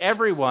means that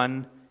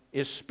everyone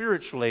is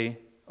spiritually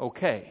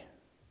okay.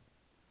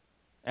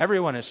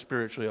 Everyone is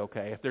spiritually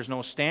okay. If there's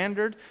no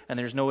standard and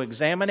there's no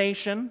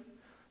examination,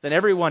 then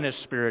everyone is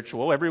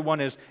spiritual. Everyone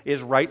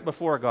is right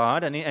before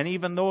God. And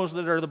even those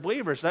that are the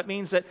believers, that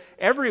means that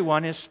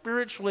everyone is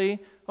spiritually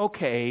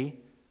okay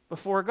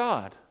before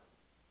God.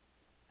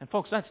 And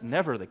folks, that's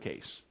never the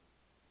case.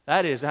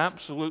 That is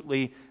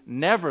absolutely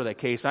never the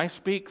case. I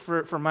speak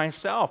for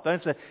myself.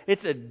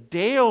 It's a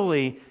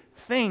daily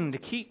thing to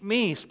keep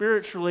me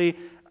spiritually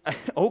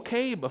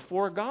okay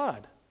before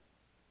God.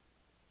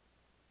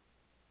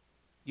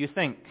 You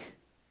think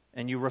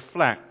and you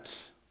reflect.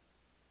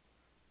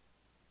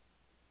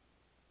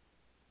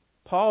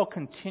 Paul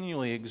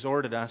continually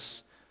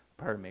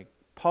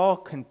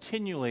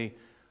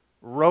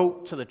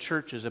wrote to the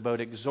churches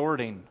about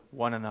exhorting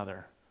one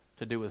another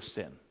to do with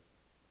sin.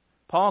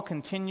 Paul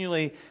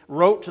continually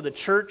wrote to the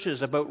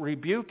churches about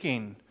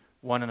rebuking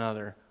one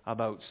another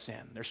about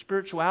sin, their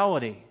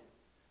spirituality.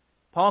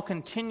 Paul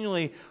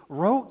continually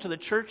wrote to the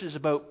churches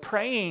about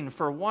praying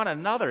for one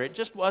another. It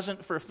just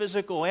wasn't for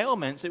physical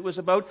ailments. It was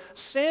about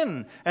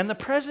sin and the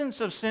presence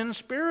of sin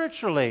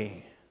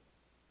spiritually.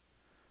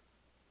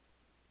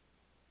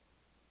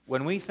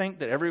 When we think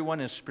that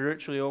everyone is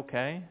spiritually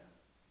okay,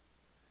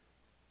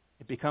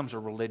 it becomes a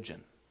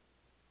religion.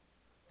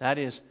 That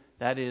is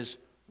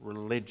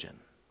religion.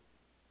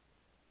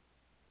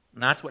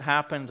 And that's what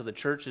happened to the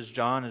churches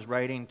John is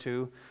writing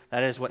to.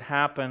 That is what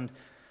happened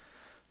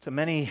to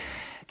many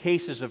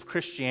cases of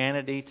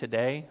Christianity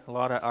today. A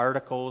lot of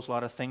articles, a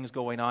lot of things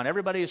going on.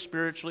 Everybody is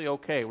spiritually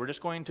okay. We're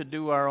just going to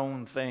do our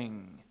own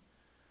thing.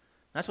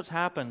 That's what's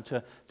happened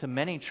to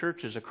many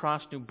churches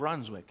across New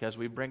Brunswick as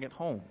we bring it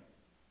home.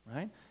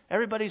 Right?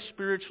 Everybody's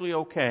spiritually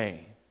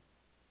okay.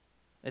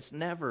 It's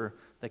never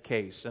the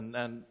case.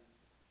 And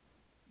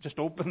just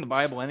open the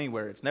Bible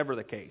anywhere. It's never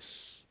the case.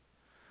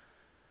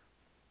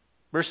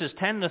 Verses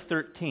 10 to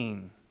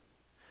 13,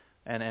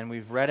 and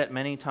we've read it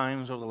many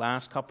times over the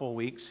last couple of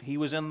weeks. He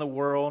was in the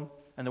world,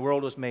 and the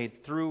world was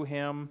made through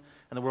him,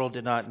 and the world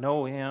did not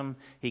know him.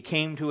 He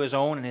came to his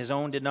own, and his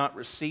own did not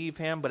receive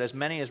him. But as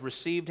many as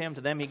received him,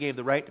 to them he gave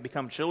the right to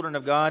become children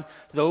of God,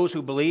 to those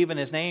who believe in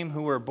his name,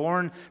 who were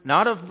born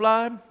not of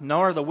blood,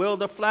 nor the will of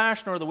the flesh,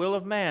 nor the will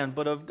of man,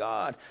 but of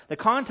God. The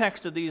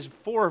context of these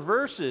 4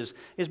 verses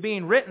is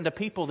being written to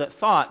people that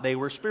thought they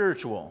were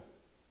spiritual.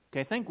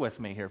 Okay, think with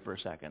me here for a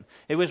second.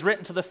 It was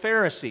written to the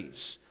Pharisees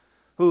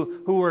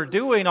who were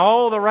doing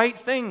all the right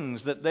things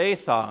that they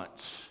thought.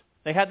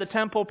 They had the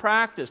temple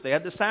practice. They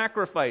had the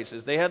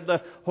sacrifices. They had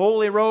the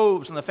holy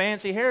robes and the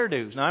fancy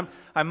hairdos. Now,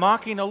 I'm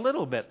mocking a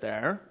little bit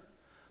there,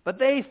 but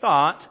they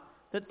thought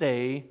that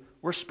they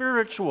were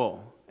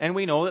spiritual. And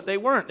we know that they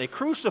weren't. They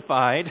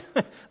crucified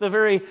the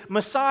very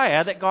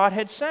Messiah that God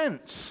had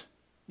sent.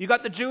 You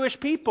got the Jewish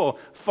people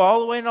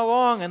following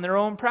along in their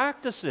own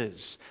practices.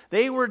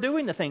 They were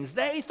doing the things.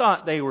 They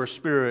thought they were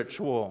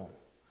spiritual.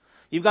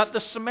 You've got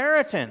the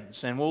Samaritans,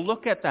 and we'll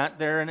look at that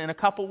there in a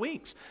couple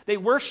weeks. They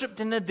worshipped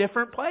in a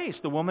different place,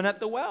 the woman at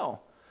the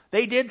well.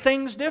 They did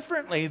things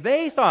differently.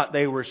 They thought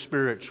they were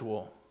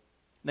spiritual.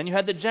 Then you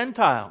had the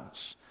Gentiles,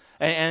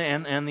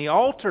 and the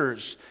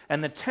altars,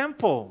 and the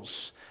temples.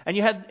 And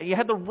you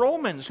had the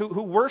Romans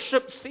who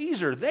worshipped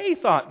Caesar. They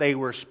thought they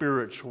were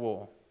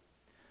spiritual.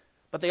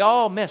 But they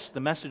all missed the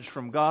message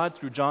from God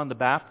through John the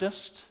Baptist.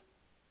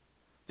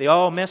 They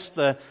all missed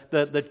the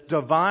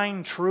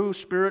divine, true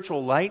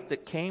spiritual light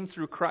that came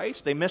through Christ.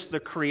 They missed the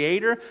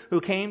Creator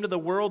who came to the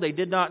world. They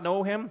did not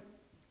know Him.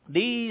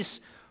 These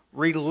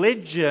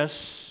religious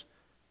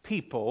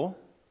people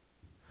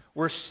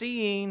were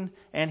seeing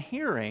and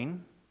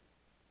hearing,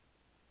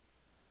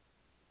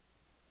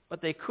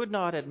 but they could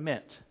not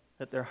admit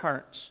that their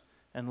hearts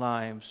and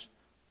lives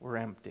were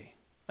empty.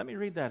 Let me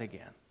read that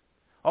again.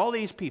 All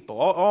these people,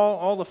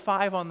 all the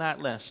 5 on that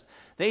list,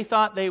 they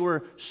thought they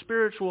were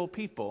spiritual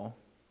people,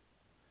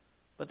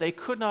 but they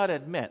could not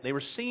admit. They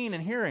were seeing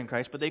and hearing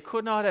Christ, but they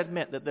could not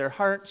admit that their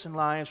hearts and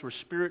lives were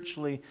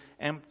spiritually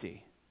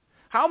empty.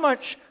 How much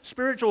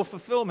spiritual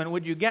fulfillment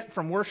would you get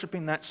from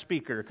worshiping that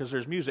speaker because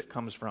there's music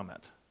comes from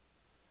it?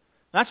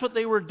 That's what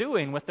they were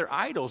doing with their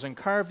idols and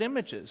carved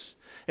images.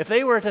 If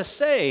they were to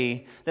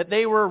say that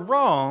they were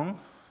wrong,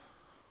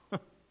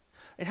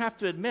 they have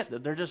to admit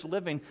that they're just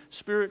living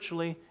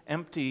spiritually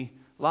empty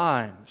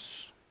lives.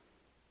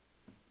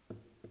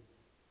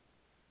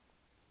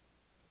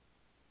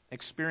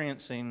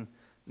 Experiencing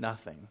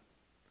nothing.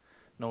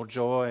 No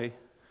joy,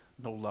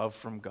 no love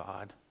from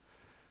God,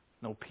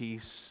 no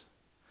peace.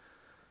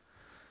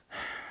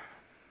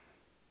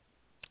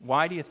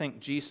 Why do you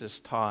think Jesus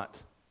taught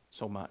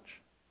so much?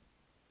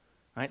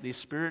 Right? These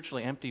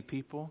spiritually empty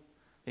people,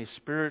 these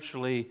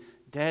spiritually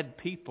dead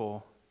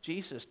people,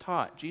 Jesus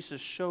taught,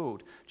 Jesus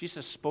showed,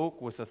 Jesus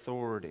spoke with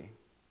authority.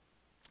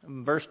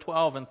 Verse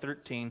 12 and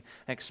 13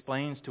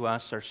 explains to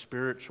us our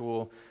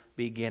spiritual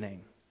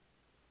beginning.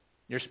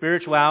 Your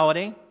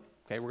spirituality,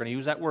 okay, we're going to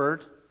use that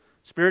word.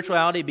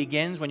 Spirituality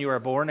begins when you are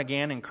born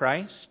again in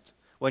Christ,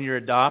 when you're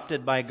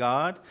adopted by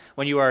God,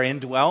 when you are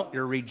indwelt,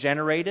 you're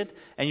regenerated,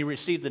 and you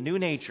receive the new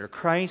nature,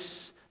 Christ's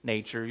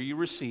nature. You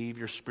receive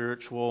your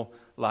spiritual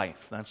life.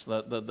 That's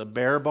the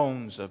bare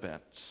bones of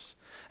it.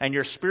 And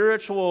your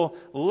spiritual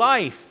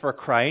life for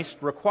Christ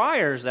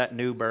requires that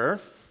new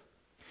birth.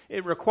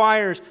 It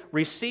requires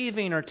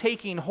receiving or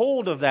taking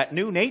hold of that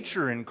new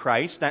nature in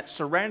Christ, that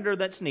surrender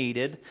that's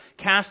needed,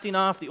 casting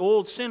off the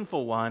old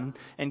sinful one,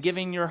 and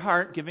giving your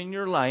heart, giving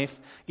your life,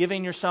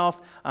 giving yourself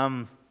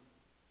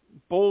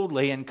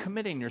boldly and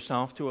committing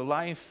yourself to a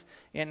life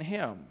in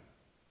Him.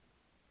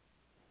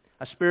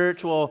 A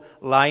spiritual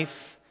life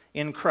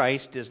in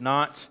Christ is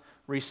not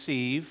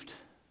received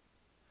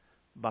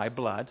by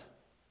blood.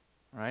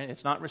 Right?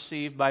 It's not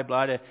received by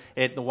blood.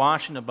 The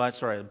washing of blood,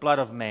 the blood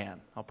of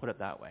man. I'll put it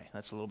that way.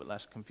 That's a little bit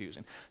less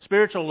confusing.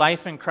 Spiritual life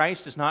in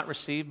Christ is not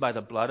received by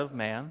the blood of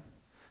man.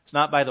 It's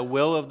not by the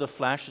will of the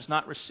flesh. It's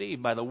not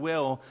received by the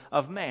will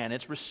of man.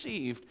 It's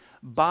received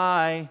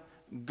by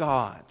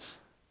God.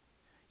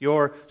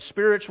 Your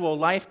spiritual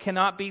life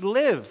cannot be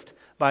lived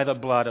by the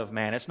blood of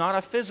man. It's not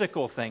a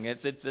physical thing.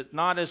 It's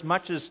not as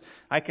much as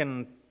I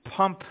can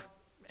pump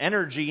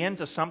energy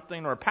into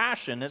something or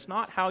passion. It's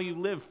not how you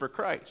live for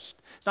Christ.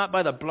 It's not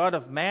by the blood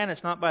of man.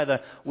 It's not by the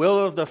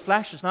will of the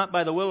flesh. It's not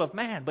by the will of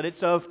man, but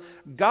it's of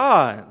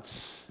God's.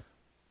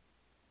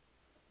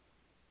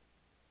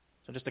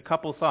 So just a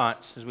couple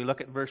thoughts as we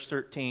look at verse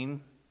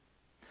 13.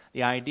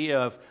 The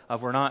idea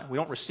of we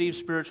don't receive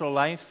spiritual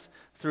life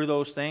through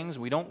those things.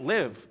 We don't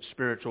live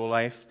spiritual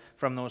life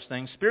from those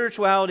things.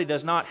 Spirituality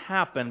does not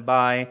happen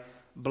by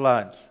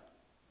blood.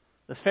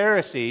 The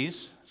Pharisees,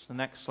 it's the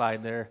next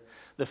slide there,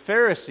 the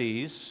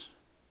Pharisees,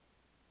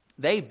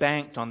 they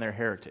banked on their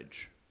heritage.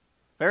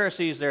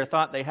 Pharisees there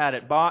thought they had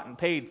it bought and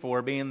paid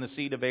for, being the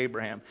seed of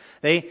Abraham.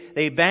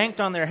 They banked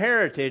on their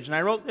heritage, and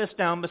I wrote this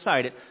down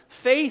beside it.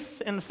 Faith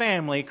and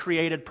family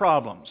created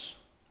problems.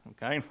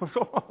 Okay?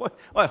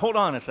 Hold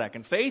on a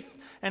second. Faith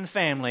and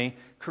family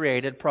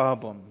created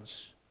problems.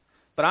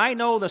 But I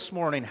know this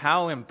morning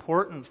how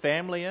important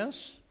family is.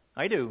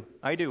 I do.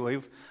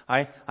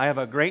 I have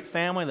a great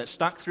family that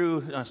stuck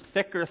through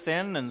thick or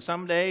thin, and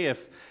someday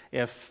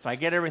if I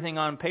get everything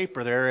on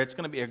paper there, it's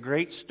going to be a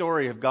great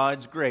story of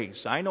God's grace.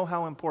 I know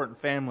how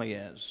important family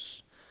is.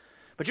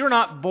 But you're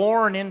not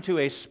born into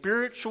a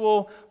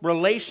spiritual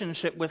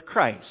relationship with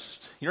Christ.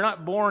 You're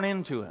not born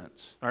into it,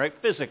 all right,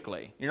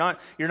 physically. You're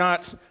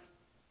not.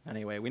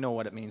 Anyway, we know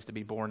what it means to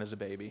be born as a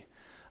baby.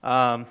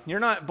 You're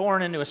not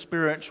born into a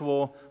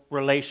spiritual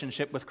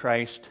relationship with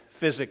Christ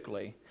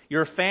physically.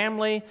 Your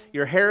family,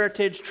 your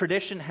heritage,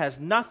 tradition has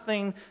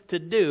nothing to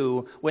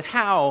do with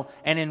how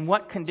and in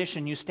what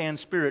condition you stand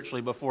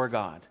spiritually before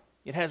God.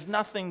 It has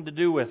nothing to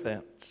do with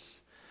it.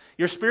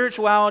 Your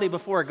spirituality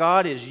before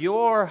God is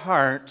your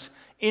heart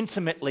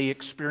intimately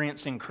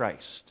experiencing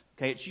Christ.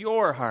 Okay, it's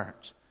your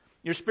heart.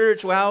 Your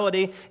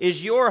spirituality is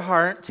your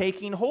heart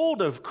taking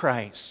hold of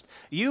Christ.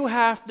 You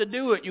have to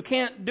do it. You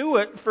can't do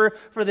it for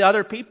the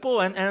other people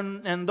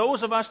and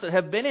those of us that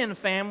have been in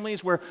families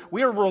where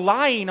we're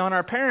relying on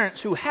our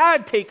parents who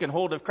had taken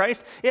hold of Christ.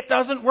 It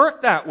doesn't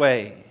work that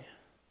way.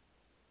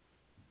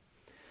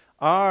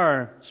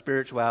 Our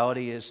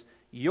spirituality is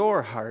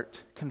your heart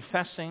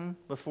confessing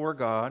before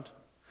God.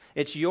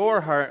 It's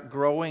your heart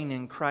growing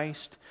in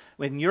Christ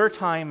in your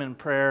time in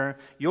prayer,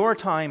 your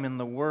time in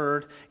the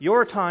Word,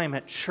 your time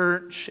at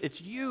church. It's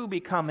you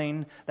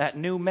becoming that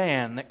new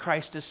man that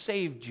Christ has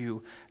saved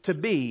you to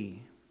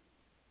be.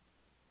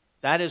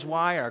 That is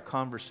why our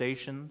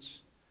conversations,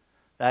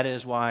 that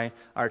is why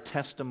our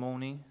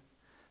testimony,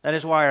 that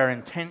is why our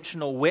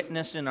intentional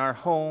witness in our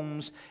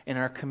homes, in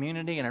our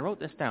community, and I wrote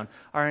this down,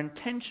 our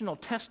intentional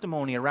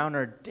testimony around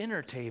our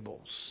dinner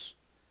tables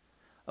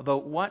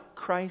about what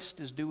Christ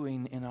is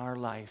doing in our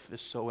life is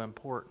so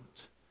important.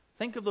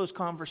 Think of those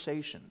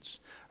conversations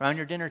around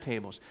your dinner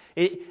tables.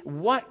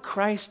 What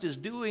Christ is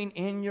doing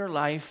in your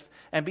life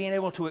and being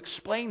able to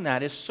explain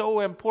that is so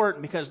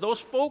important, because those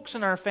folks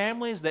in our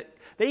families, that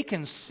they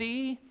can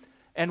see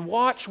and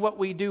watch what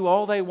we do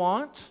all they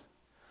want,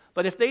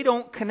 but if they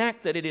don't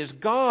connect that it is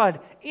God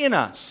in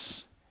us,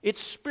 it's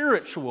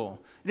spiritual,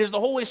 it is the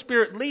Holy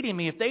Spirit leading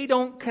me. If they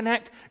don't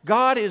connect,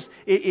 God is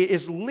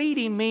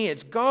leading me,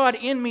 it's God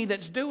in me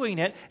that's doing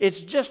it,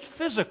 it's just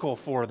physical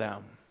for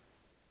them.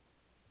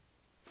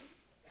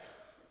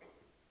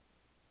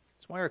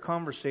 That's why our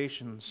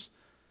conversations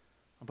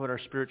about our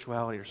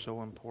spirituality are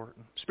so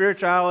important.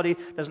 Spirituality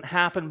doesn't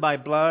happen by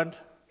blood.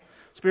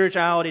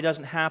 Spirituality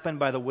doesn't happen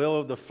by the will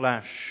of the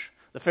flesh.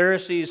 The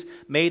Pharisees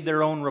made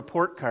their own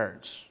report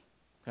cards.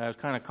 It was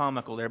kind of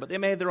comical there, but they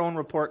made their own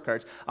report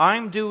cards.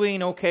 I'm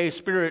doing okay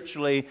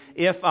spiritually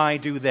if I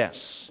do this.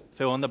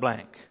 Fill in the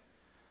blank.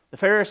 The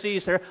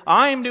Pharisees there,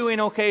 I'm doing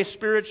okay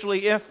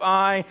spiritually if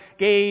I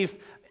gave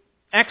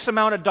X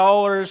amount of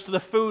dollars to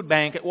the food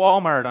bank at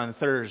Walmart on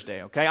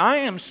Thursday. Okay, I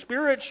am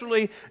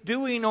spiritually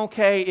doing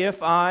okay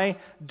if I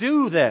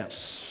do this.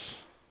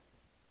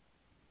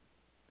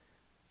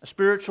 A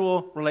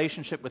spiritual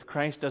relationship with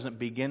Christ doesn't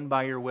begin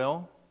by your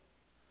will.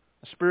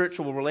 A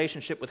spiritual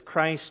relationship with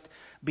Christ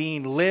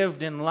being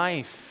lived in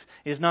life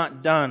is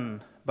not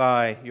done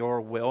by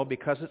your will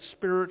because it's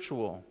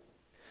spiritual.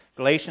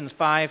 Galatians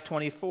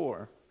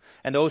 5:24,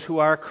 and those who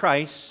are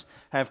Christ's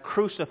have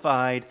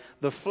crucified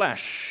the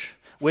flesh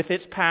with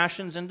its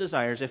passions and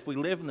desires. If we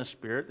live in the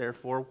Spirit,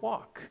 therefore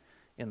walk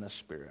in the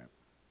Spirit.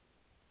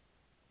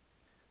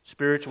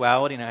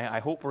 Spirituality, and I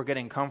hope we're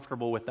getting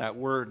comfortable with that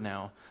word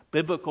now.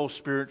 Biblical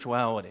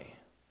spirituality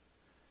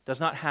does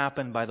not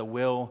happen by the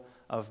will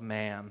of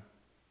man.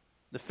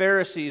 The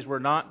Pharisees were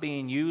not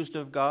being used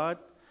of God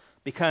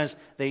because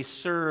they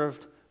served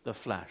the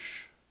flesh.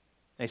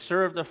 They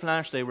served the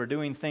flesh. They were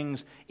doing things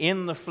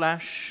in the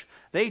flesh.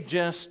 They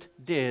just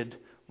did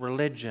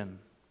religion.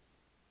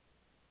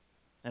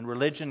 And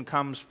religion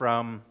comes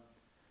from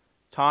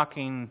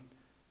talking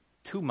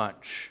too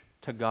much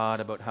to God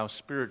about how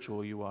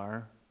spiritual you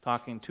are,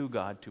 talking to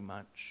God too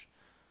much,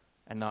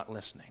 and not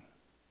listening.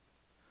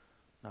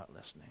 Not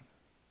listening.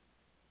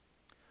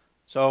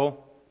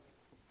 So,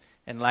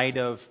 in light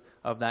of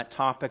that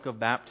topic of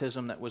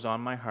baptism that was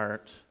on my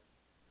heart,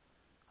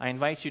 I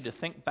invite you to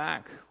think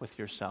back with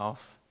yourself.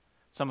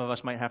 Some of us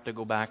might have to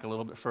go back a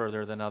little bit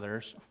further than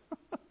others.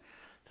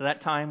 To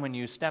that time when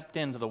you stepped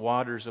into the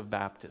waters of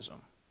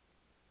baptism.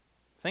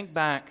 Think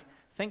back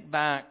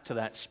to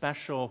that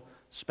special,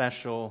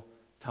 special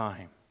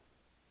time.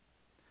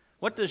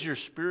 What does your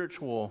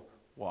spiritual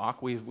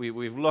walk,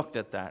 we've looked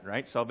at that,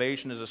 right?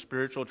 Salvation is a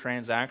spiritual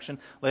transaction.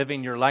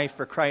 Living your life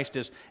for Christ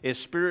is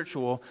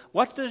spiritual.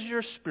 What does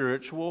your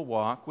spiritual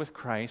walk with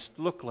Christ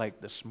look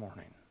like this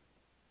morning?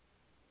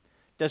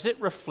 Does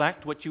it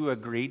reflect what you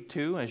agreed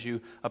to as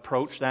you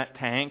approach that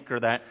tank or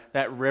that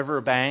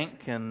river bank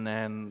and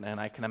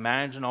I can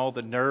imagine all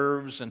the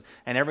nerves and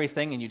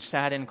everything, and you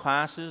sat in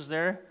classes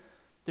there?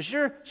 Does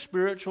your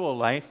spiritual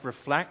life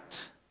reflect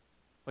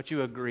what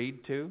you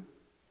agreed to?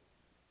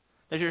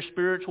 Does your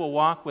spiritual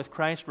walk with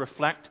Christ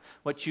reflect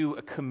what you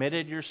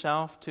committed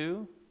yourself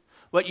to?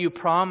 What you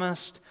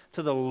promised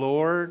to the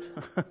Lord,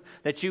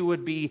 that you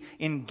would be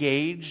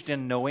engaged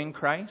in knowing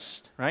Christ,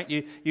 right?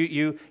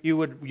 You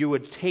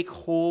would take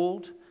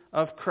hold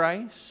of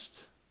Christ.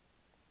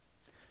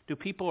 Do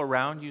people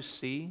around you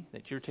see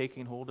that you're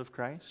taking hold of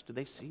Christ? Do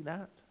they see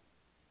that?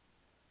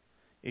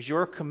 Is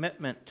your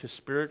commitment to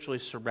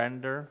spiritually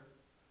surrender,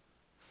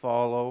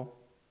 follow,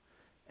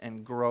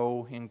 and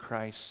grow in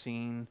Christ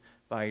seen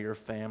by your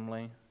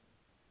family,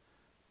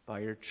 by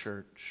your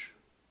church,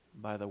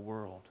 by the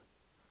world,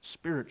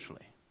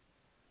 spiritually?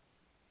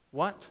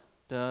 What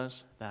does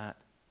that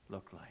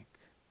look like?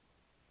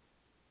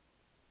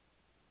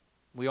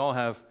 We all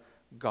have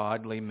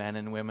godly men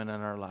and women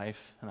in our life,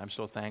 and I'm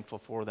so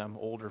thankful for them,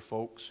 older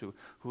folks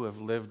who have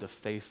lived a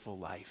faithful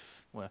life.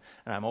 And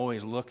I'm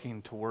always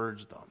looking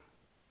towards them.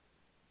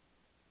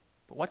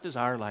 But what does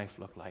our life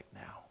look like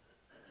now?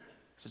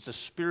 It's a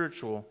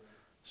spiritual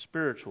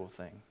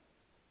thing.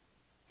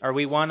 Are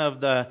we one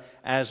of the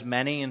as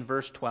many in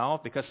verse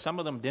 12? Because some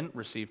of them didn't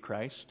receive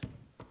Christ.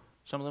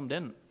 Some of them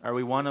didn't. Are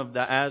we one of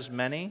the as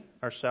many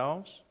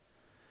ourselves?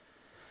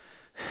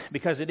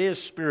 Because it is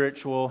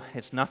spiritual,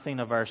 it's nothing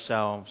of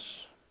ourselves.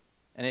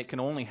 And it can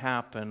only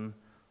happen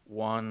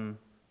one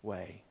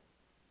way.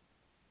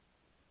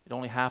 It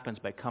only happens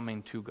by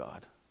coming to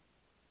God.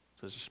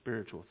 So it's a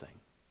spiritual thing.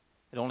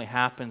 It only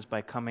happens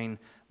by coming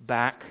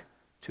back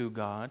to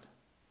God.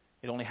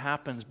 It only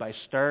happens by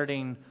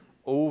starting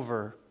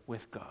over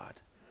with God.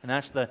 And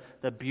that's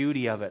the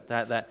beauty of it,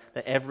 the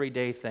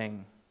everyday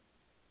thing.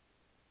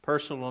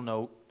 Personal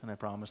note, and I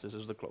promise this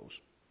is the close.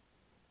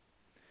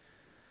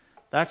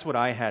 That's what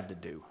I had to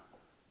do.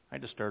 I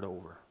had to start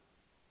over.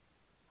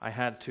 I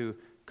had to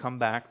come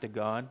back to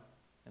God,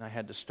 and I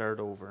had to start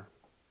over.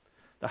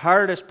 The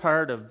hardest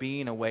part of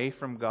being away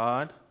from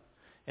God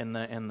and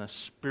the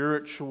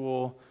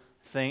spiritual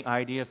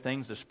idea of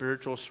things, the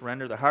spiritual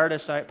surrender, the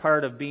hardest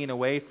part of being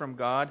away from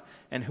God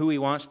and who He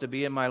wants to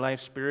be in my life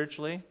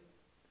spiritually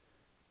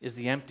is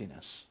the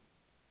emptiness.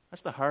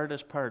 That's the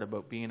hardest part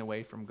about being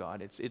away from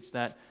God. It's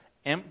that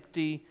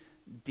empty,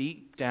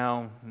 deep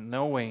down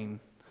knowing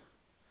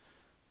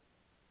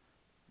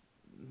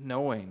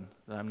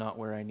that I'm not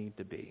where I need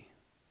to be.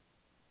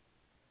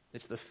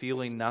 It's the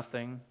feeling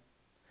nothing.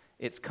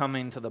 It's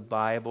coming to the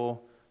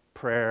Bible,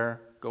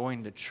 prayer,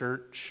 going to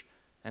church,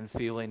 and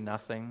feeling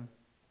nothing.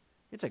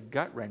 It's a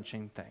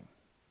gut-wrenching thing.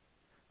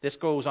 This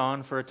goes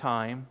on for a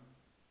time,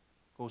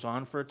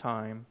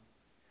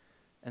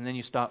 and then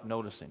you stop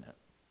noticing it.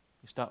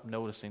 You stop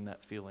noticing that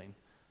feeling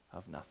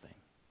of nothing.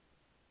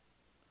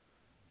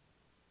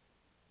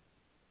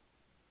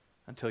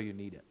 Until you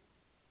need it.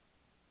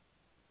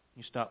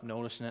 You stop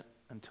noticing it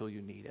until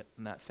you need it.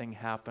 And that thing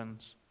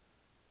happens.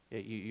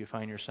 You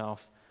find yourself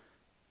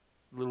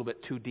a little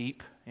bit too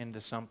deep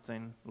into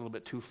something, a little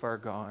bit too far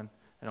gone,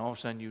 and all of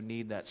a sudden you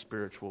need that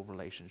spiritual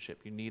relationship.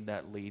 You need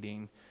that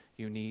leading.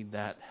 You need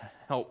that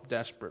help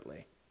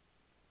desperately.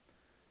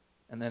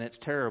 And then it's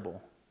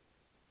terrible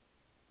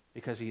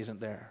because He isn't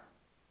there.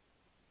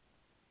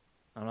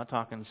 I'm not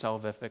talking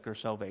salvific or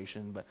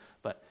salvation,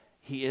 but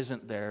He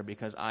isn't there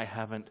because I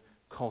haven't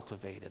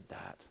cultivated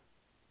that.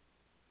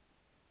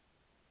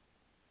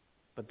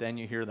 But then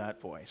you hear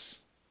that voice.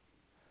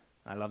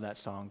 I love that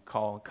song,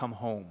 Come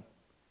Home.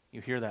 You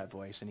hear that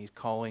voice, and He's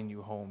calling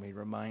you home. He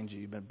reminds you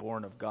you've been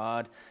born of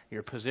God.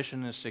 Your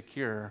position is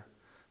secure,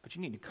 but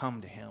you need to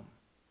come to Him.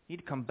 You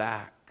need to come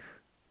back.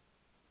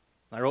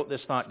 I wrote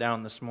this thought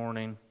down this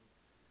morning,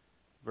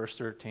 verse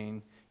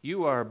 13.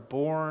 You are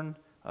born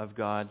of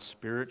God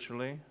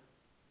spiritually,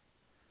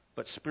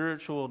 but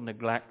spiritual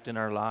neglect in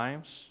our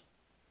lives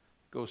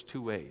goes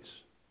two ways.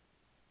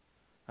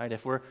 Right?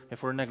 If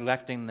we're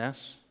neglecting this,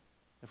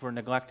 if we're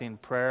neglecting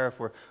prayer,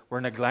 if we're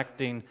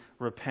neglecting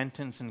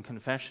repentance and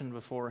confession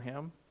before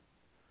Him,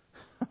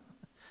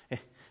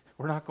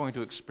 we're not going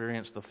to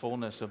experience the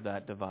fullness of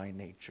that divine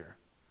nature,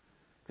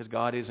 because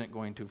God isn't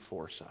going to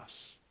force us.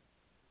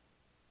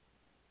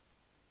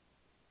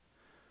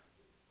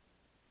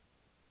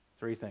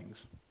 Three things.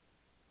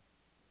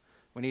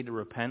 We need to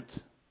repent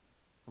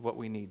of what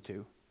we need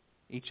to.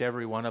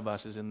 Every one of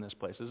us is in this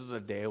place. This is a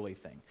daily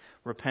thing.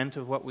 Repent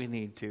of what we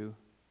need to.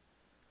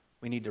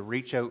 We need to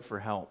reach out for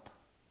help,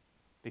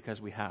 because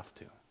we have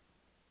to.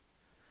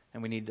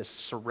 And we need to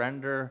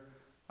surrender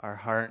our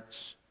hearts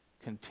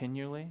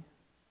continually,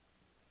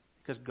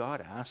 because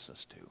God asks us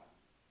to.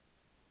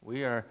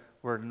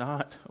 We're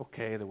not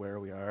okay the way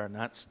we are, and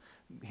that's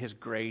His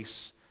grace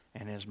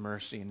and His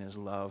mercy and His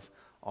love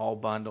all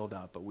bundled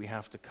up, but we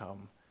have to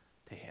come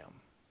to Him.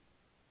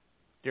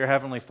 Dear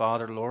Heavenly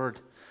Father, Lord,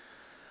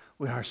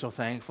 we are so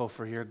thankful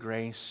for Your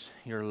grace,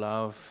 Your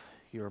love,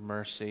 Your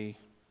mercy,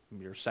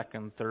 Your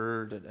second,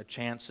 third,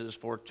 chances,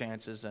 fourth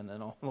chances, and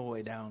then all the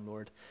way down,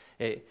 Lord.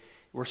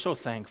 We're so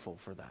thankful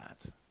for that.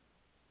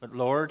 But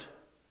Lord,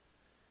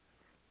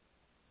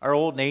 our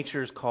old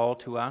nature is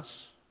called to us.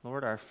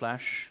 Lord, our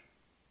flesh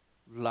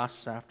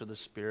lusts after the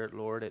Spirit,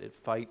 Lord. It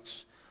fights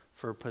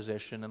for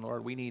position, and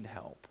Lord, we need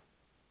help.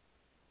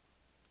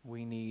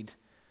 We need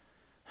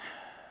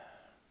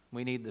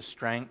the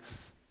strength.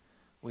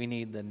 We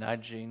need the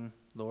nudging.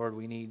 Lord,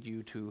 we need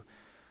You to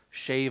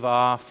shave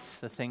off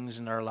the things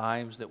in our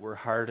lives that we're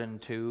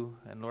hardened to.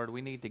 And Lord,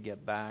 we need to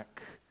get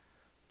back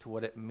to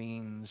what it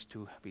means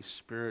to be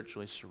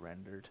spiritually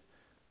surrendered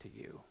to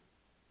You.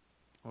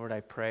 Lord,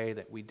 I pray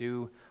that we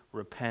do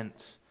repent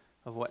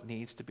of what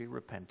needs to be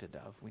repented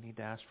of. We need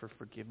to ask for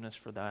forgiveness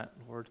for that,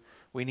 Lord.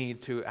 We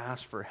need to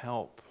ask for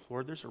help.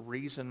 Lord, there's a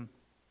reason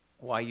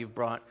why You've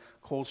brought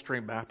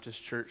Coldstream Baptist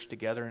Church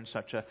together in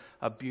such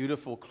a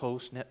beautiful,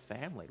 close-knit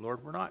family.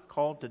 Lord, we're not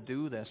called to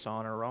do this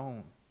on our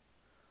own.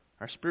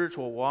 Our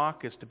spiritual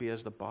walk is to be as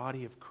the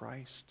body of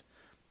Christ.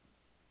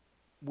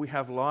 We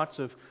have lots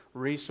of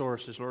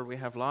resources, Lord. We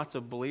have lots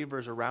of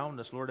believers around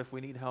us. Lord, if we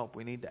need help,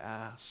 we need to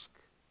ask.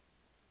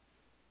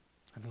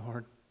 And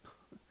Lord,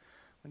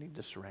 we need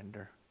to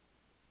surrender.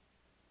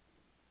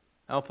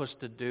 Help us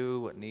to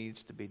do what needs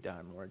to be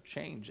done, Lord.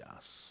 Change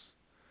us.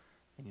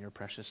 In Your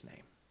precious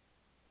name,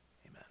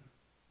 amen.